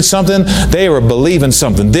just read something. They were believing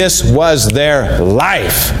something. This was their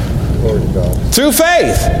life. Through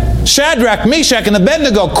faith. Shadrach, Meshach, and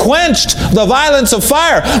Abednego quenched the violence of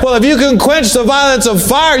fire. Well, if you can quench the violence of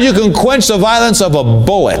fire, you can quench the violence of a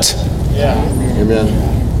bullet. Yeah. Amen.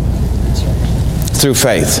 Through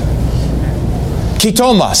faith.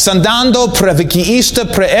 Kitoma, sandando previkiista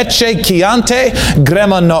preece chiante,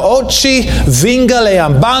 grema noochi, vinga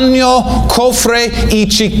leambagno, cofre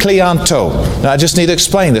ichi clianto. Now I just need to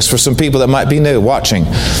explain this for some people that might be new watching.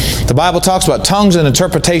 The Bible talks about tongues and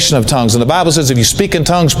interpretation of tongues. And the Bible says if you speak in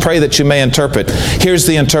tongues, pray that you may interpret. Here's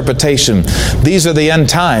the interpretation. These are the end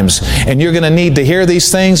times. And you're going to need to hear these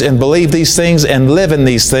things and believe these things and live in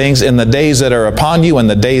these things in the days that are upon you and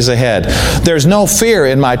the days ahead. There's no fear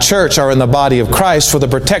in my church or in the body of Christ, for the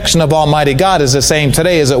protection of Almighty God is the same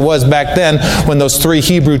today as it was back then when those 3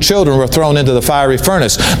 Hebrew children were thrown into the fiery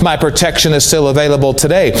furnace. My protection is still available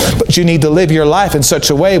today. But you need to live your life in such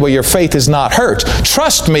a way where your faith is not hurt.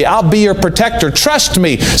 Trust me, I'll be your protector. Trust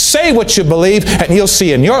me. Say what you believe, and you'll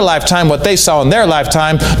see in your lifetime what they saw in their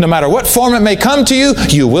lifetime. No matter what form it may come to you,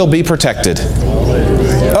 you will be protected.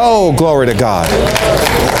 Oh, glory to God.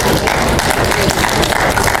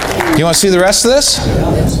 You want to see the rest of this?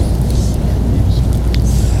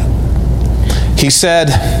 He said,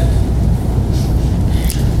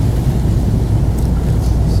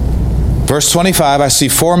 verse 25, I see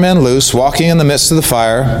 4 men loose, walking in the midst of the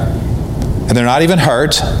fire, and they're not even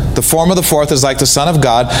hurt. The form of the fourth is like the Son of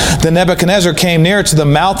God. Then Nebuchadnezzar came near to the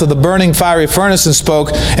mouth of the burning fiery furnace and spoke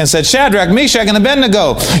and said, Shadrach, Meshach, and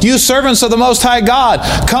Abednego, you servants of the Most High God,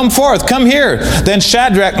 come forth, come here. Then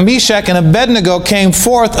Shadrach, Meshach, and Abednego came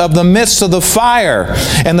forth of the midst of the fire.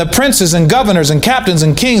 And the princes and governors and captains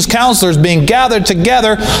and kings, counselors, being gathered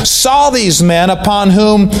together, saw these men upon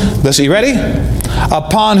whom, listen, you ready?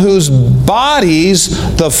 Upon whose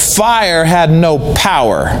bodies the fire had no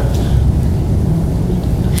power.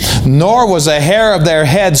 Nor was a hair of their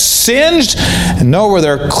heads singed, nor were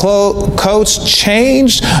their coats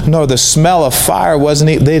changed, nor the smell of fire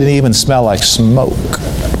they didn't even smell like smoke.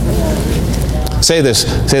 Say this,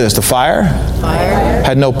 the fire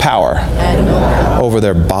had no power over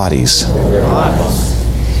their bodies.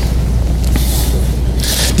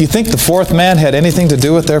 Do you think the fourth man had anything to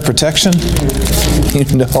do with their protection? You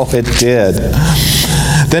know it did.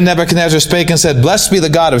 Then Nebuchadnezzar spake and said, Blessed be the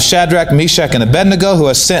God of Shadrach, Meshach, and Abednego, who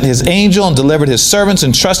has sent his angel and delivered his servants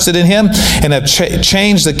and trusted in him, and have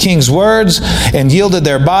changed the king's words, and yielded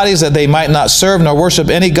their bodies that they might not serve nor worship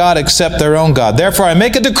any god except their own God. Therefore I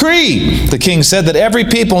make a decree, the king said, that every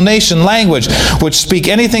people, nation, language, which speak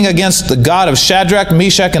anything against the God of Shadrach,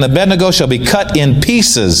 Meshach, and Abednego shall be cut in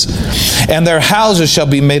pieces, and their houses shall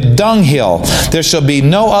be made dunghill. There shall be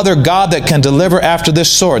no other God that can deliver after this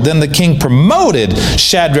sword. Then the king promoted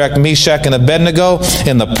Shadrach, Meshach, and Abednego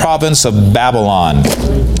in the province of Babylon.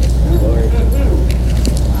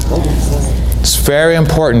 It's very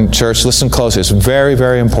important, church. Listen closely. It's very,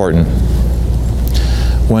 very important.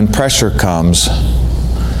 When pressure comes,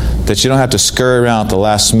 that you don't have to scurry around at the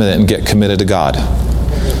last minute and get committed to God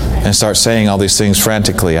and start saying all these things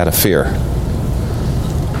frantically out of fear.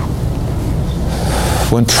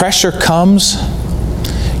 When pressure comes,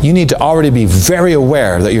 you need to already be very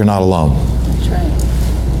aware that you're not alone.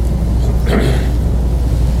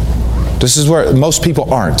 This is where most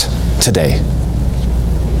people aren't today.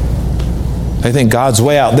 They think God's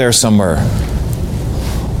way out there somewhere.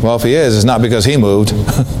 Well, if he is, it's not because he moved.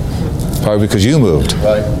 Probably because you moved.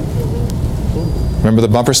 Right. Remember the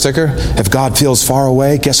bumper sticker? If God feels far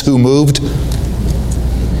away, guess who moved?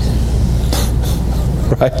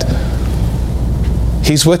 Right?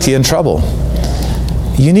 He's with you in trouble.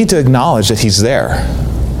 You need to acknowledge that he's there.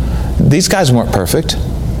 These guys weren't perfect.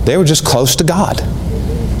 They were just close to God.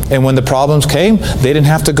 And when the problems came, they didn't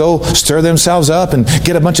have to go stir themselves up and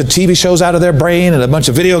get a bunch of TV shows out of their brain and a bunch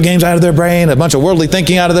of video games out of their brain, a bunch of worldly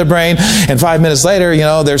thinking out of their brain, and 5 minutes later,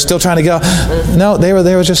 they're still trying to go. No, they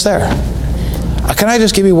were just there. Can I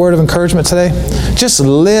just give you a word of encouragement today? Just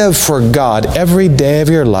live for God every day of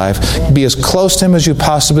your life. Be as close to him as you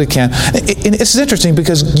possibly can. It's interesting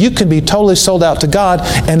because you can be totally sold out to God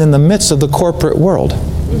and in the midst of the corporate world.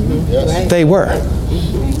 Yes. They were.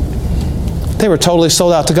 They were totally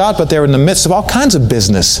sold out to God, but they were in the midst of all kinds of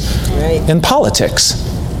business and politics.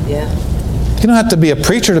 Yeah. You don't have to be a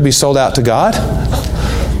preacher to be sold out to God.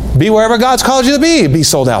 Be wherever God's called you to be. Be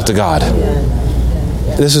sold out to God.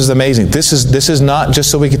 This is amazing. This is not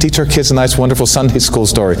just so we can teach our kids a nice, wonderful Sunday school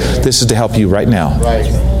story. This is to help you right now.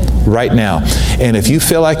 Right now. And if you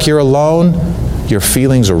feel like you're alone, your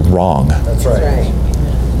feelings are wrong. That's right.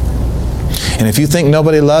 And if you think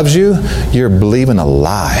nobody loves you, you're believing a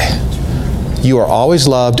lie. You are always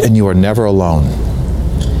loved and you are never alone.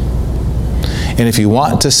 And if you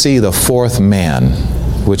want to see the fourth man,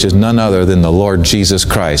 which is none other than the Lord Jesus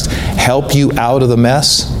Christ, help you out of the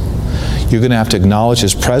mess, you're going to have to acknowledge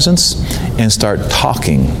his presence and start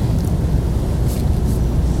talking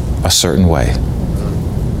a certain way.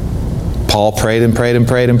 Paul prayed and prayed and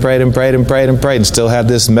prayed and prayed and prayed and prayed and prayed and still had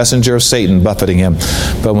this messenger of Satan buffeting him.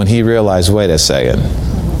 But when he realized, wait a second,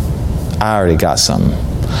 I already got something.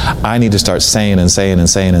 I need to start saying and saying and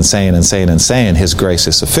saying and saying and saying and saying, His grace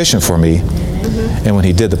is sufficient for me. And when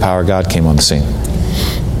He did, the power of God came on the scene.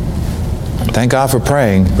 Thank God for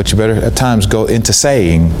praying, but you better at times go into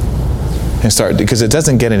saying and start, because it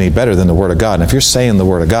doesn't get any better than the Word of God. And if you're saying the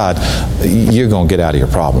Word of God, you're going to get out of your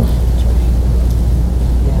problem.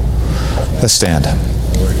 Let's stand.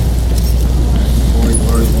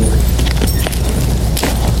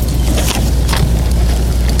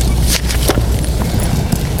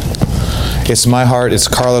 It's my heart, it's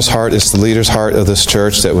Carla's heart, it's the leader's heart of this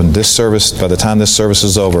church that when this service, by the time this service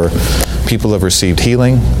is over, people have received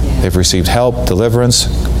healing, they've received help, deliverance,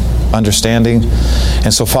 understanding.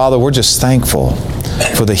 And so, Father, we're just thankful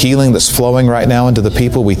for the healing that's flowing right now into the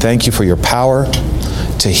people. We thank You for Your power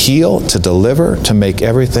to heal, to deliver, to make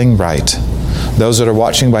everything right. Those that are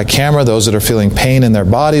watching by camera, those that are feeling pain in their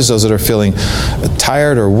bodies, those that are feeling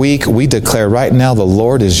tired or weak, we declare right now the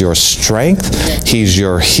Lord is your strength. He's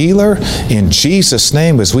your healer. In Jesus'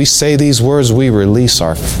 name, as we say these words, we release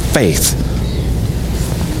our faith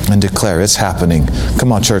and declare it's happening.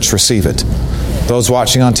 Come on, church, receive it. Those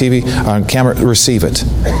watching on TV, on camera, receive it.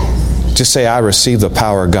 Just say, I receive the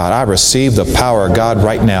power of God. I receive the power of God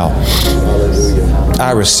right now.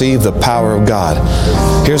 I receive the power of God.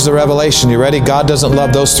 Here's the revelation. You ready? God doesn't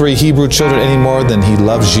love those 3 Hebrew children any more than He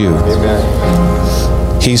loves you.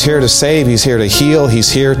 Amen. He's here to save. He's here to heal.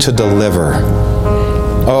 He's here to deliver.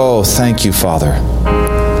 Oh, thank You, Father.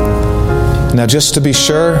 Now, just to be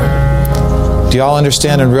sure, do y'all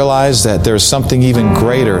understand and realize that there's something even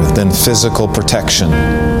greater than physical protection?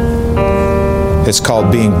 It's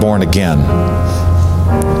called being born again.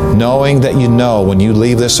 Knowing that you know when you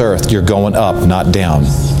leave this earth, you're going up, not down.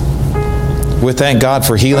 We thank God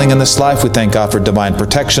for healing in this life. We thank God for divine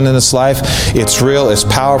protection in this life. It's real, it's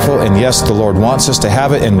powerful, and yes, the Lord wants us to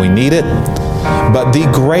have it, and we need it. But the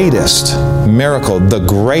greatest miracle, the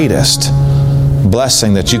greatest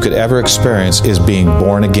blessing that you could ever experience is being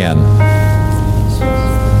born again.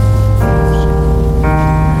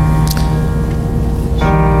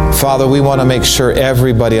 Father, we want to make sure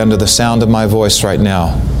everybody under the sound of my voice right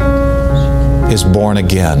now is born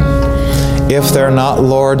again. If they're not,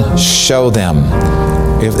 Lord, show them.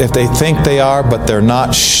 If they think they are, but they're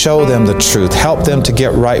not, show them the truth. Help them to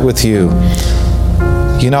get right with You.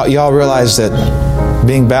 You know, y'all realize that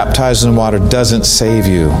being baptized in water doesn't save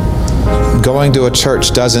you. Going to a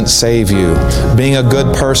church doesn't save you. Being a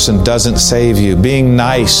good person doesn't save you. Being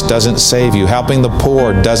nice doesn't save you. Helping the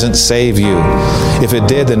poor doesn't save you. If it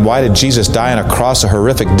did, then why did Jesus die on a cross, a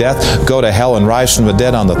horrific death, go to hell and rise from the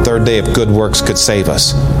dead on the 3rd day if good works could save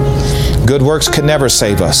us? Good works could never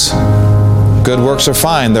save us. Good works are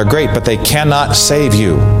fine, they're great, but they cannot save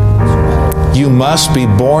you. You must be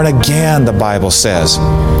born again, the Bible says.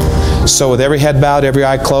 So with every head bowed, every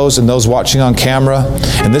eye closed, and those watching on camera,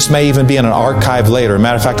 and this may even be in an archive later. As a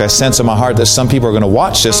matter of fact, I sense in my heart that some people are going to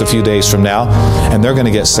watch this a few days from now, and they're going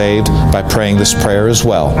to get saved by praying this prayer as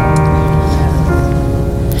well.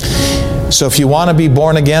 So if you want to be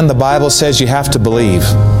born again, the Bible says you have to believe.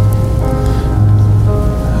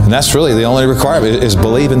 And that's really the only requirement, is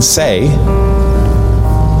believe and say.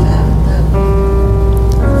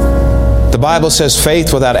 The Bible says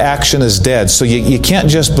faith without action is dead. So you can't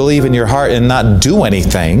just believe in your heart and not do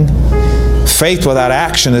anything. Faith without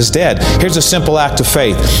action is dead. Here's a simple act of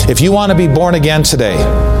faith. If you want to be born again today,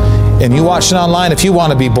 and you watching online, if you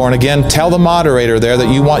want to be born again, tell the moderator there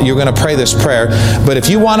that you're going to pray this prayer. But if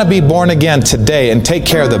you want to be born again today and take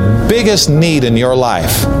care of the biggest need in your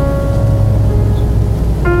life,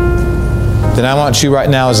 then I want you right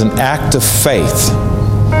now, as an act of faith,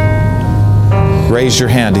 raise your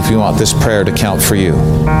hand if you want this prayer to count for you.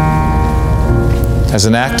 As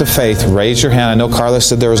an act of faith, raise your hand. I know Carla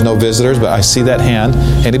said there was no visitors, but I see that hand.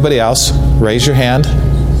 Anybody else? Raise your hand.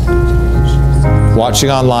 Watching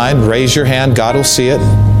online, raise your hand. God will see it.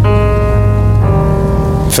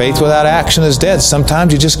 Faith without action is dead.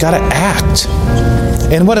 Sometimes you just got to act.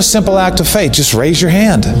 And what a simple act of faith. Just raise your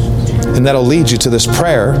hand. And that'll lead you to this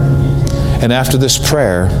prayer. And after this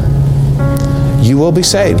prayer, you will be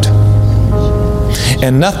saved.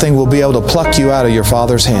 And nothing will be able to pluck you out of your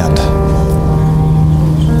Father's hand.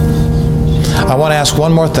 I want to ask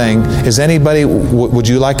one more thing. Is anybody, would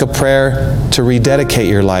you like a prayer to rededicate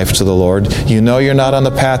your life to the Lord? You know you're not on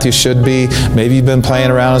the path you should be. Maybe you've been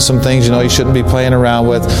playing around with some things you know you shouldn't be playing around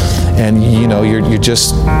with. And you know you're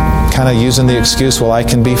just kind of using the excuse, well, I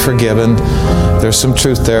can be forgiven. There's some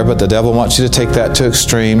truth there, but the devil wants you to take that to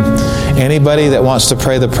extreme. Anybody that wants to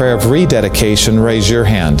pray the prayer of rededication, raise your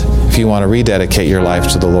hand. If you want to rededicate your life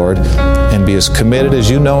to the Lord and be as committed as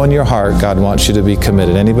you know in your heart God wants you to be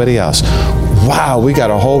committed. Anybody else? Wow, we got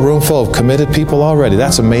a whole room full of committed people already.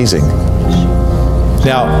 That's amazing.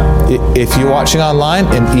 Now, if you're watching online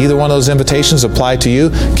and either one of those invitations apply to you,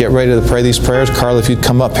 get ready to pray these prayers. Carl, if you'd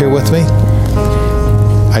come up here with me.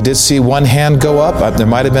 I did see one hand go up. There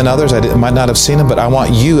might have been others. I might not have seen them, but I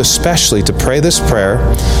want you especially to pray this prayer.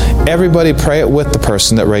 Everybody pray it with the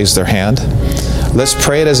person that raised their hand. Let's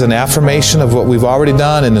pray it as an affirmation of what we've already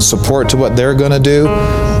done and a support to what they're going to do.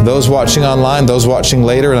 Those watching online, those watching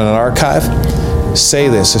later in an archive, say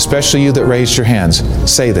this, especially you that raised your hands.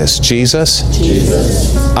 Say this, Jesus,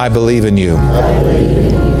 I believe in you.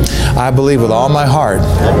 I believe with all my heart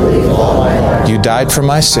you died for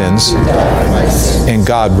my sins and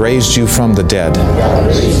God raised you from the dead.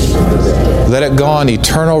 Let it go on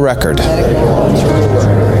eternal record.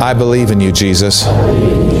 I believe in you, Jesus.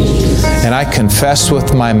 And I confess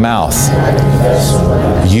with my mouth,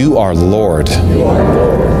 you are Lord.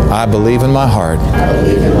 I believe in my heart,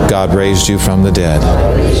 God raised you from the dead.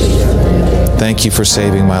 Thank you for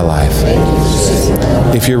saving my life.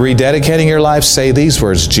 If you're rededicating your life, say these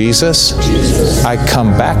words, Jesus, I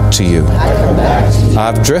come back to you.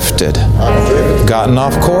 I've drifted, gotten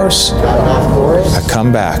off course. I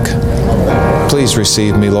come back. Please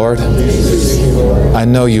receive me, Lord. I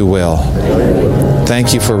know you will.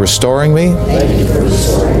 Thank you for restoring me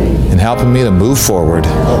and helping me to move forward.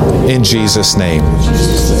 In Jesus' name.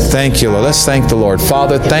 Thank you, Lord. Let's thank the Lord.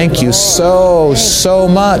 Father, thank you so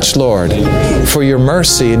much, Lord, for your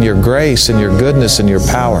mercy and your grace and your goodness and your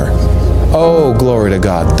power. Oh, glory to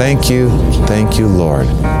God. Thank you, Lord.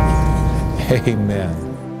 Amen.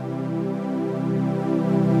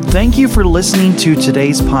 Thank you for listening to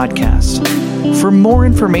today's podcast. For more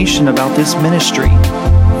information about this ministry,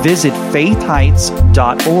 visit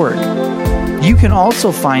faithheights.org. You can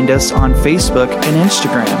also find us on Facebook and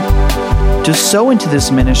Instagram. To sow into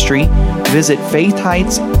this ministry, visit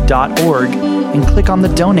faithheights.org and click on the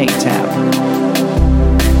Donate tab.